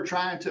what we're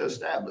trying to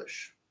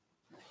establish.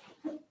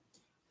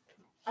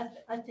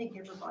 I think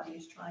everybody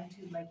is trying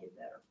to make it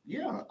better.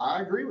 Yeah,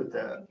 I agree with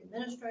I that. think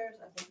administrators,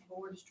 I think the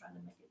board is trying to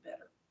make it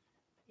better.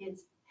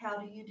 It's how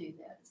do you do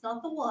that? It's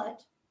not the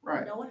what. I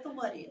Right. know what the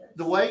what is.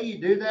 The way you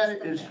do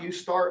that is you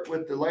start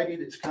with the lady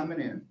that's coming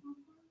in,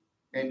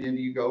 and then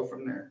you go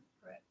from there.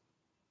 Correct.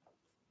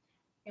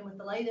 And with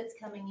the lady that's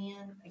coming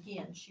in,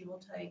 again, she will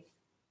take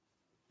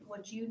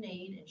what you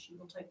need and she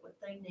will take what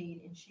they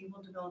need and she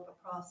will develop a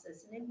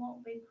process, and it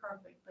won't be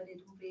perfect, but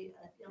it will be,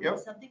 Yep.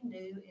 something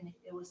new, and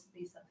it will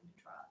be something to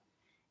try.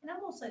 And I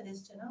will say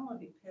this too, and I don't want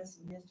to be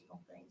pessimistic on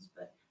things,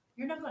 but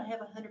you're not going to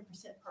have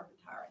 100%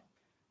 perfect hiring.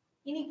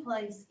 Any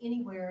place,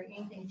 anywhere,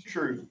 anything. that you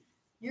True. do,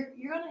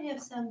 You're going to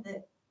have some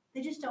that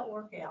they just don't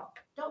work out.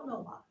 Don't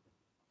know why.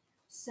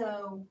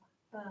 So,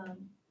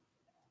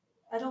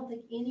 I don't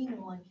think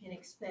anyone can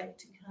expect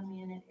to come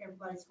in and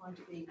everybody's going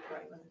to be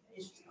great.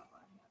 It's just not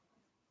going to happen.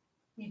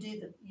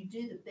 You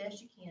do the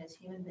best you can as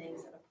human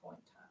beings at a point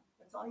in time.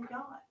 That's all you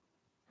got.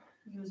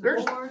 You as a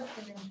There's- board,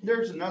 and then.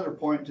 There's another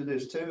point to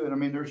this too, and I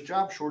mean, there's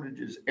job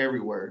shortages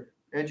everywhere.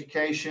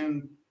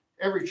 Education,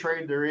 every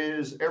trade there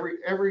is,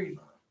 everybody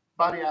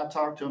I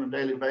talk to on a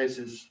daily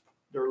basis,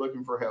 they're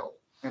looking for help.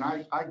 And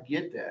I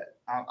get that.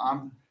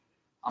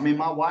 I mean,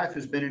 my wife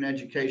has been in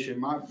education,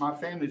 my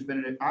family's been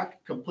in it. I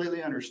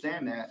completely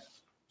understand that.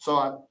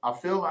 So I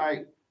feel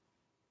like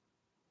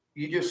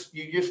you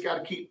just got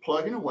to keep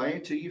plugging away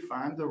until you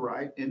find the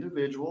right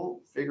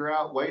individual, figure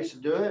out ways to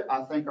do it.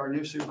 I think our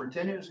new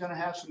superintendent is going to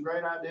have some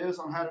great ideas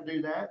on how to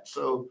do that.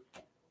 So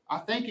I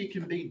think it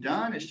can be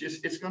done.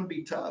 It's going to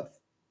be tough,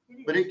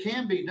 but it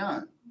can be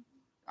done.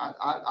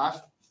 I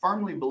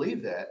firmly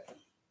believe that.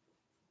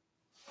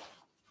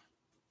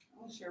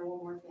 I'll share one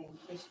more thing.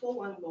 The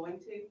school I'm going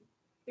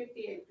to,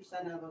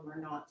 58% of them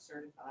are not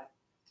certified.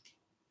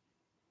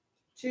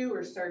 2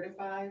 are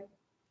certified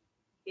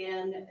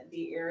in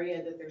the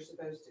area that they're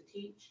supposed to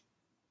teach.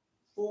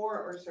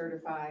 4 are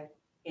certified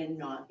in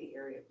not the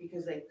area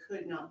because they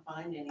could not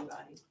find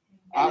anybody.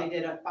 And they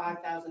did a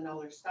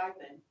 $5,000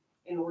 stipend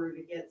in order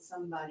to get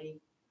somebody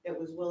that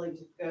was willing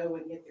to go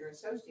and get their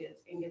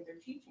associates and get their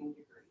teaching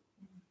degree.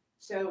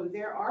 So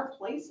there are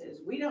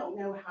places, we don't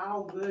know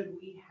how good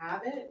we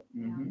have it.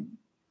 Mhm.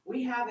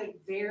 We have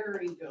it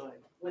very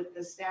good with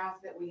the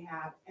staff that we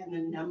have and the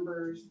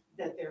numbers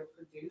that they're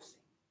producing.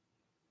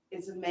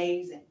 It's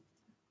amazing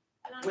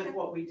And with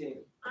what we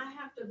do. I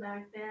have to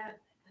back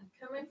that,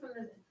 coming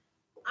from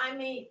I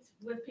meet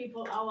with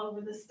people all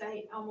over the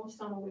state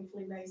almost on a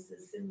weekly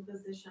basis in the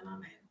position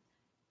I'm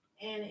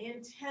in. And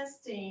in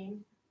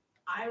testing,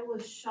 I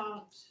was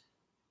shocked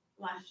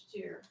last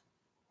year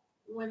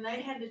when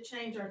they had to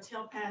change our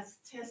TELPAS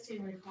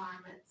testing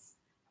requirements,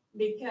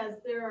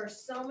 because there are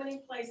so many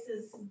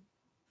places,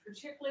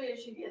 particularly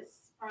as you get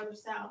farther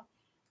south,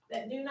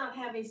 that do not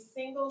have a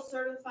single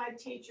certified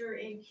teacher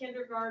in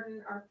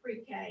kindergarten or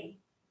pre-K.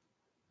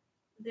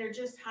 They're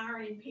just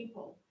hiring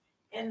people.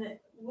 And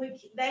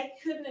they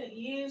couldn't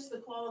use the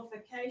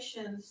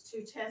qualifications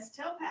to test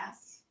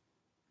TELPAS.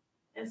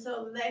 And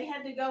so they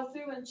had to go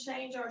through and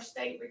change our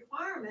state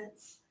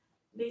requirements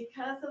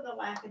because of the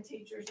lack of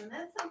teachers. And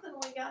that's something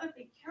we gotta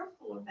be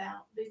careful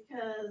about,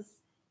 because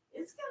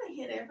it's gonna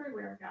hit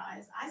everywhere,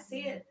 guys. I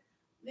see it.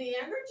 The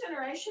younger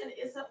generation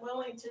isn't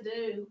willing to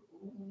do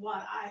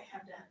what I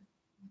have done.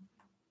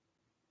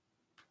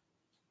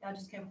 I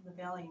just came from the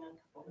Valley a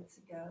couple of weeks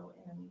ago,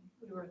 and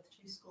we were at the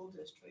 2 school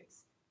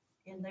districts,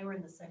 and they were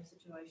in the same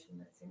situation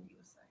that Cindy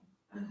was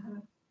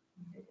saying.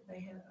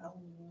 They had a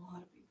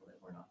lot of people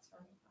that were not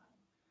certified.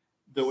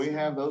 Do we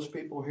have those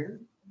people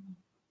here?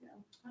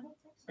 I don't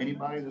think so.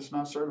 Anybody that's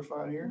not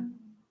certified here?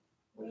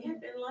 We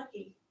have been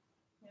lucky.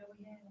 Yeah,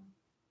 we have.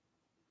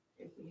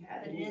 If we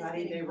had It is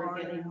anybody, they getting were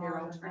harder getting and their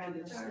harder and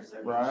harder. alternatives.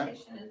 Our Right.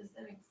 certification has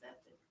been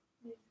accepted.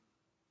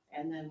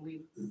 And then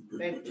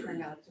they've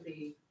turned out to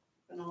be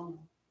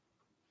phenomenal.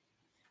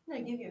 I'm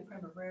gonna give you a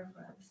frame of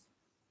reference.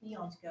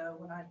 Eons ago,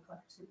 when I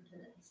applied for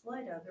superintendent in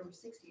Salado, there were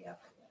 60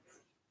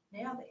 applicants.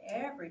 Now the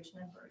average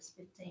number is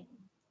 15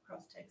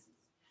 across Texas.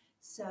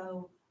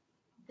 So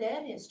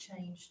that has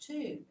changed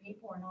too.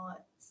 People are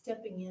not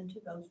stepping into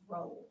those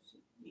roles.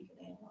 You can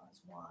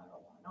analyze why or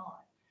why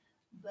not.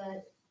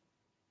 But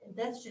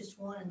that's just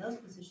one, and those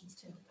positions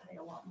tend to pay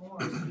a lot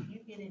more. So you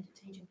get into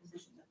teaching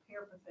positions, and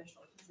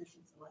paraprofessional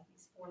positions, like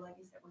these 4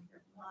 ladies that were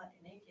here tonight,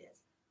 and it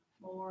gets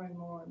more and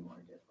more and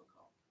more difficult.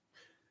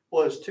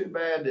 Well, it's too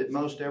bad that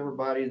most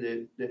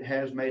everybody that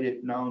has made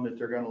it known that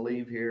they're going to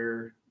leave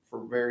here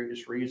for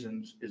various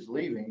reasons is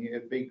leaving.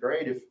 It'd be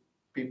great if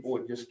people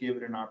would just give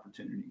it an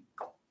opportunity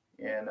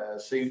and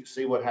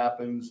see what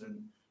happens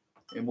and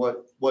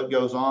what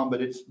goes on.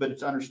 But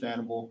it's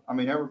understandable. I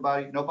mean,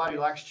 nobody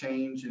likes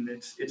change, and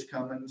it's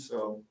coming.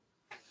 So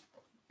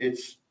it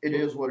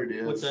is what it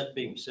is. With that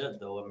being said,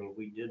 though, I mean,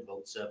 we did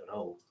vote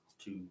 7-0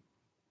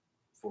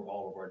 for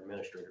all of our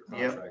administrator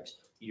Yep. contracts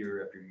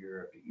year after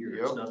year after year.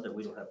 Yep. It's not that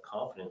we don't have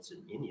confidence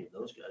in any of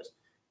those guys.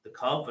 The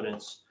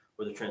confidence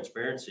or the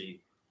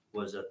transparency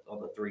was on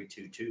the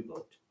 3-2-2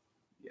 vote.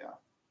 Yeah.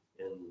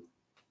 And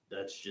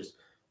that's just,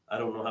 I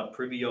don't know how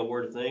privy y'all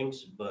were to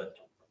things, but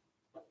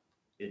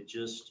it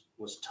just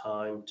was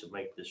time to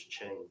make this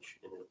change.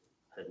 And it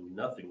had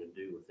nothing to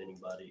do with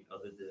anybody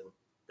other than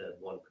that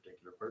one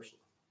particular person.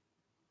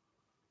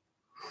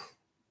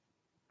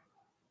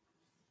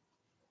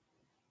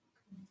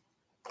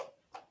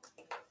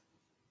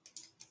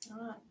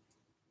 All right.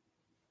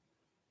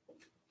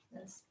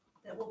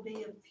 That will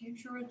be a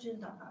future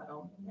agenda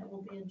item, and that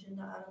will be an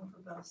agenda item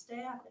for both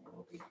staff, and it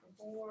will be for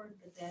board,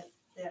 but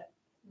that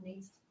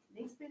needs to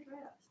be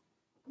addressed.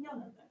 Y'all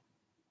know that.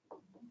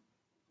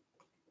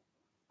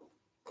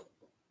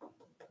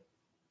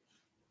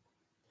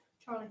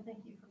 Charlie,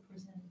 thank you for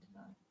presenting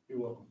tonight. You're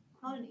welcome.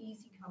 Not an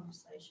easy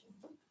conversation,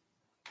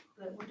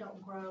 but we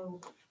don't grow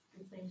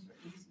if things are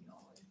easy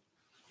always.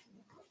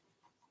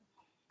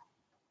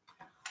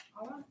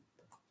 All right.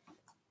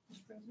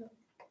 Mr. President.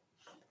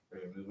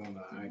 Ready to move on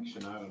to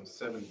action item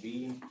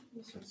 7B,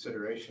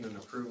 consideration and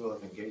approval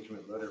of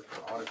engagement letter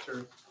for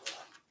auditor.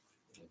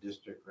 The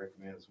district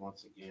recommends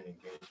once again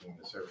engaging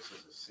the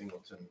services of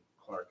Singleton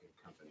Clark and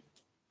Company.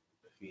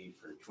 The fee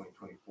for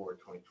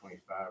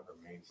 2024-2025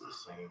 remains the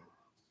same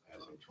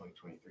as in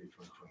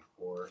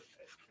 2023-2024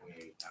 at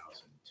 $28,200.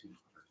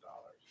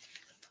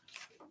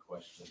 Any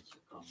questions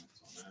or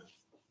comments on that?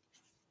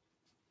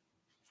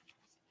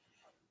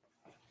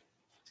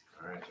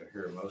 All right, do I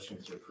hear a motion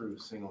to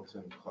approve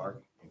Singleton,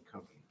 Clark and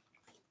Company?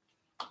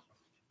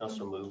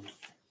 Also moved.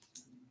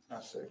 I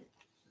second.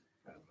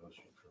 Got a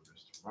motion from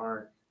Mr.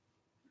 Mark,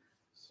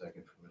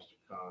 second from Mr.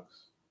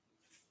 Cox.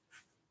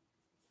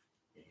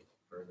 Any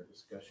further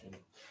discussion?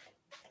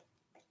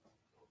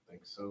 Don't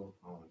think so.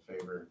 All in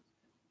favor,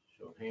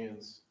 show of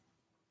hands.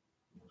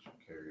 Motion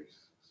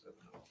carries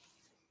 7-0.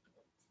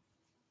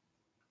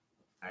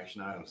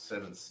 Action item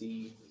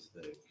 7C is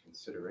the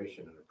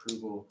consideration and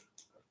approval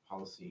of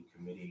policy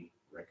committee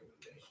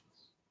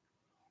recommendations.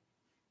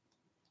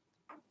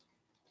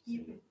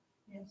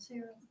 Yeah,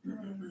 Sarah.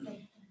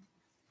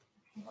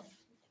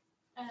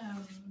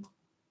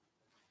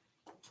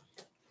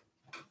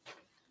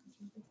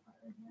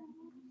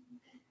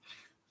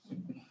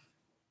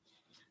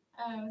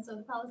 So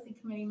the policy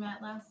committee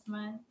met last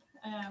month,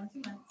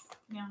 2 months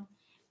now,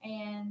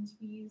 and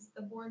we used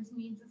the board's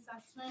needs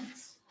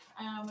assessment,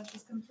 which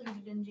was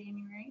completed in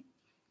January.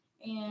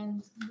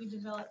 And we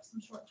developed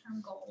some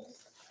short-term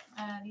goals.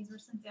 These were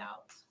sent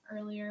out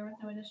earlier with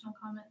no additional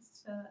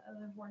comments to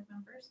other board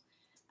members.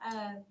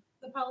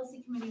 The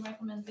policy committee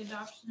recommends the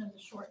adoption of the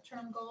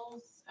short-term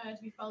goals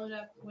to be followed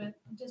up with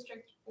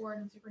district, board,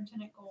 and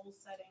superintendent goals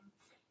setting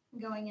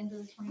going into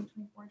the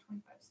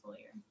 2024-25 school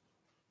year.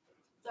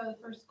 So the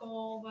first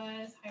goal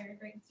was hire a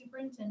great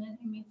superintendent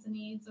who meets the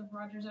needs of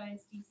Rogers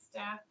ISD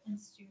staff and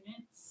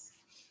students.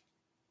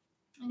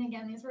 And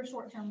again, these were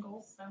short-term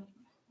goals. So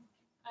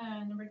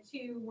number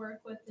 2,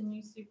 work with the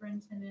new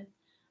superintendent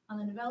on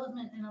the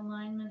development and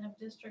alignment of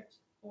district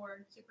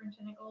board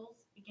superintendent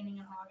goals beginning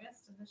in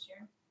August of this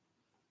year.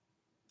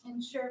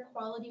 Ensure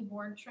quality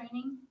board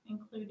training,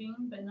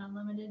 including but not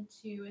limited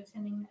to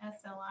attending the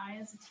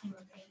SLI as a team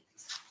of 8.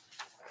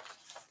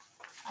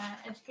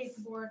 Educate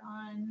the board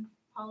on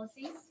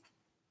policies.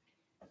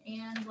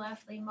 And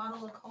lastly,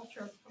 model a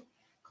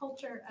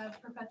culture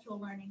of perpetual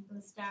learning for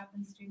the staff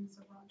and students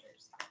of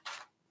Rogers.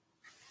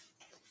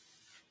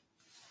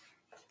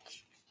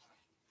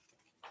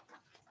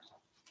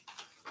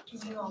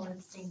 You all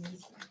have seen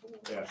these before.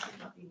 Yeah. Should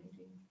not be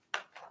new.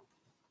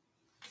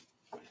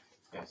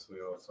 Yes,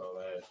 we all saw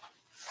that,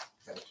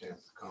 had a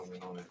chance to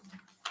comment on it.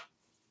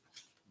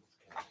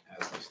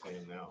 As we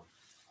stand now,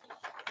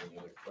 any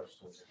other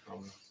questions or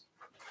comments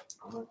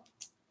on it?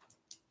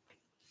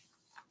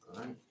 All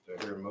right, do I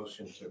hear a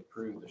motion to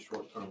approve the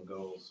short-term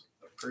goals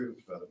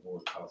approved by the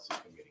board policy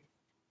committee?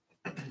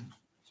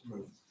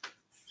 Move.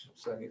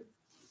 Second.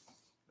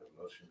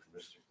 A motion from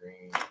Mr.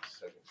 Green,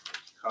 second from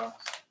Mr. Cox.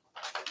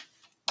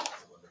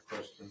 No other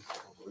questions, I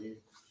don't believe.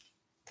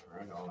 All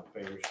right, all in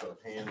favor, show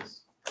of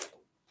hands.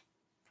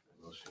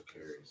 Motion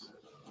carries.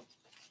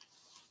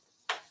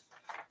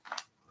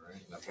 All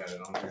right, and I've got it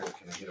on here.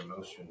 Can I get a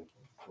motion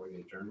for the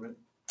adjournment?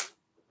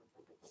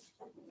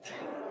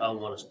 I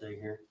want to stay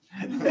here.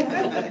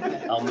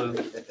 I'll move.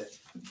 Motion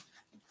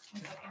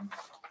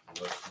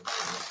from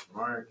Mr.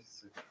 Mark,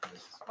 second from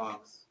Mrs.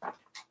 Fox. The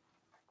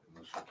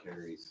motion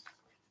carries.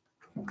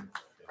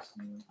 Yes,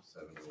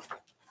 7-0.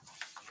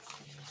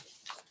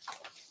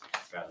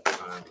 Got a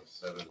time of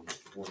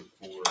 7:44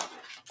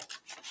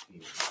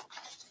 p.m.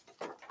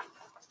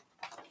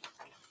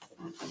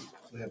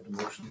 We have the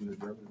motion to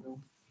adjourn, Bill?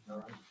 All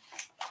right.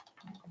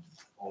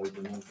 All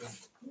even one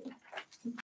thing.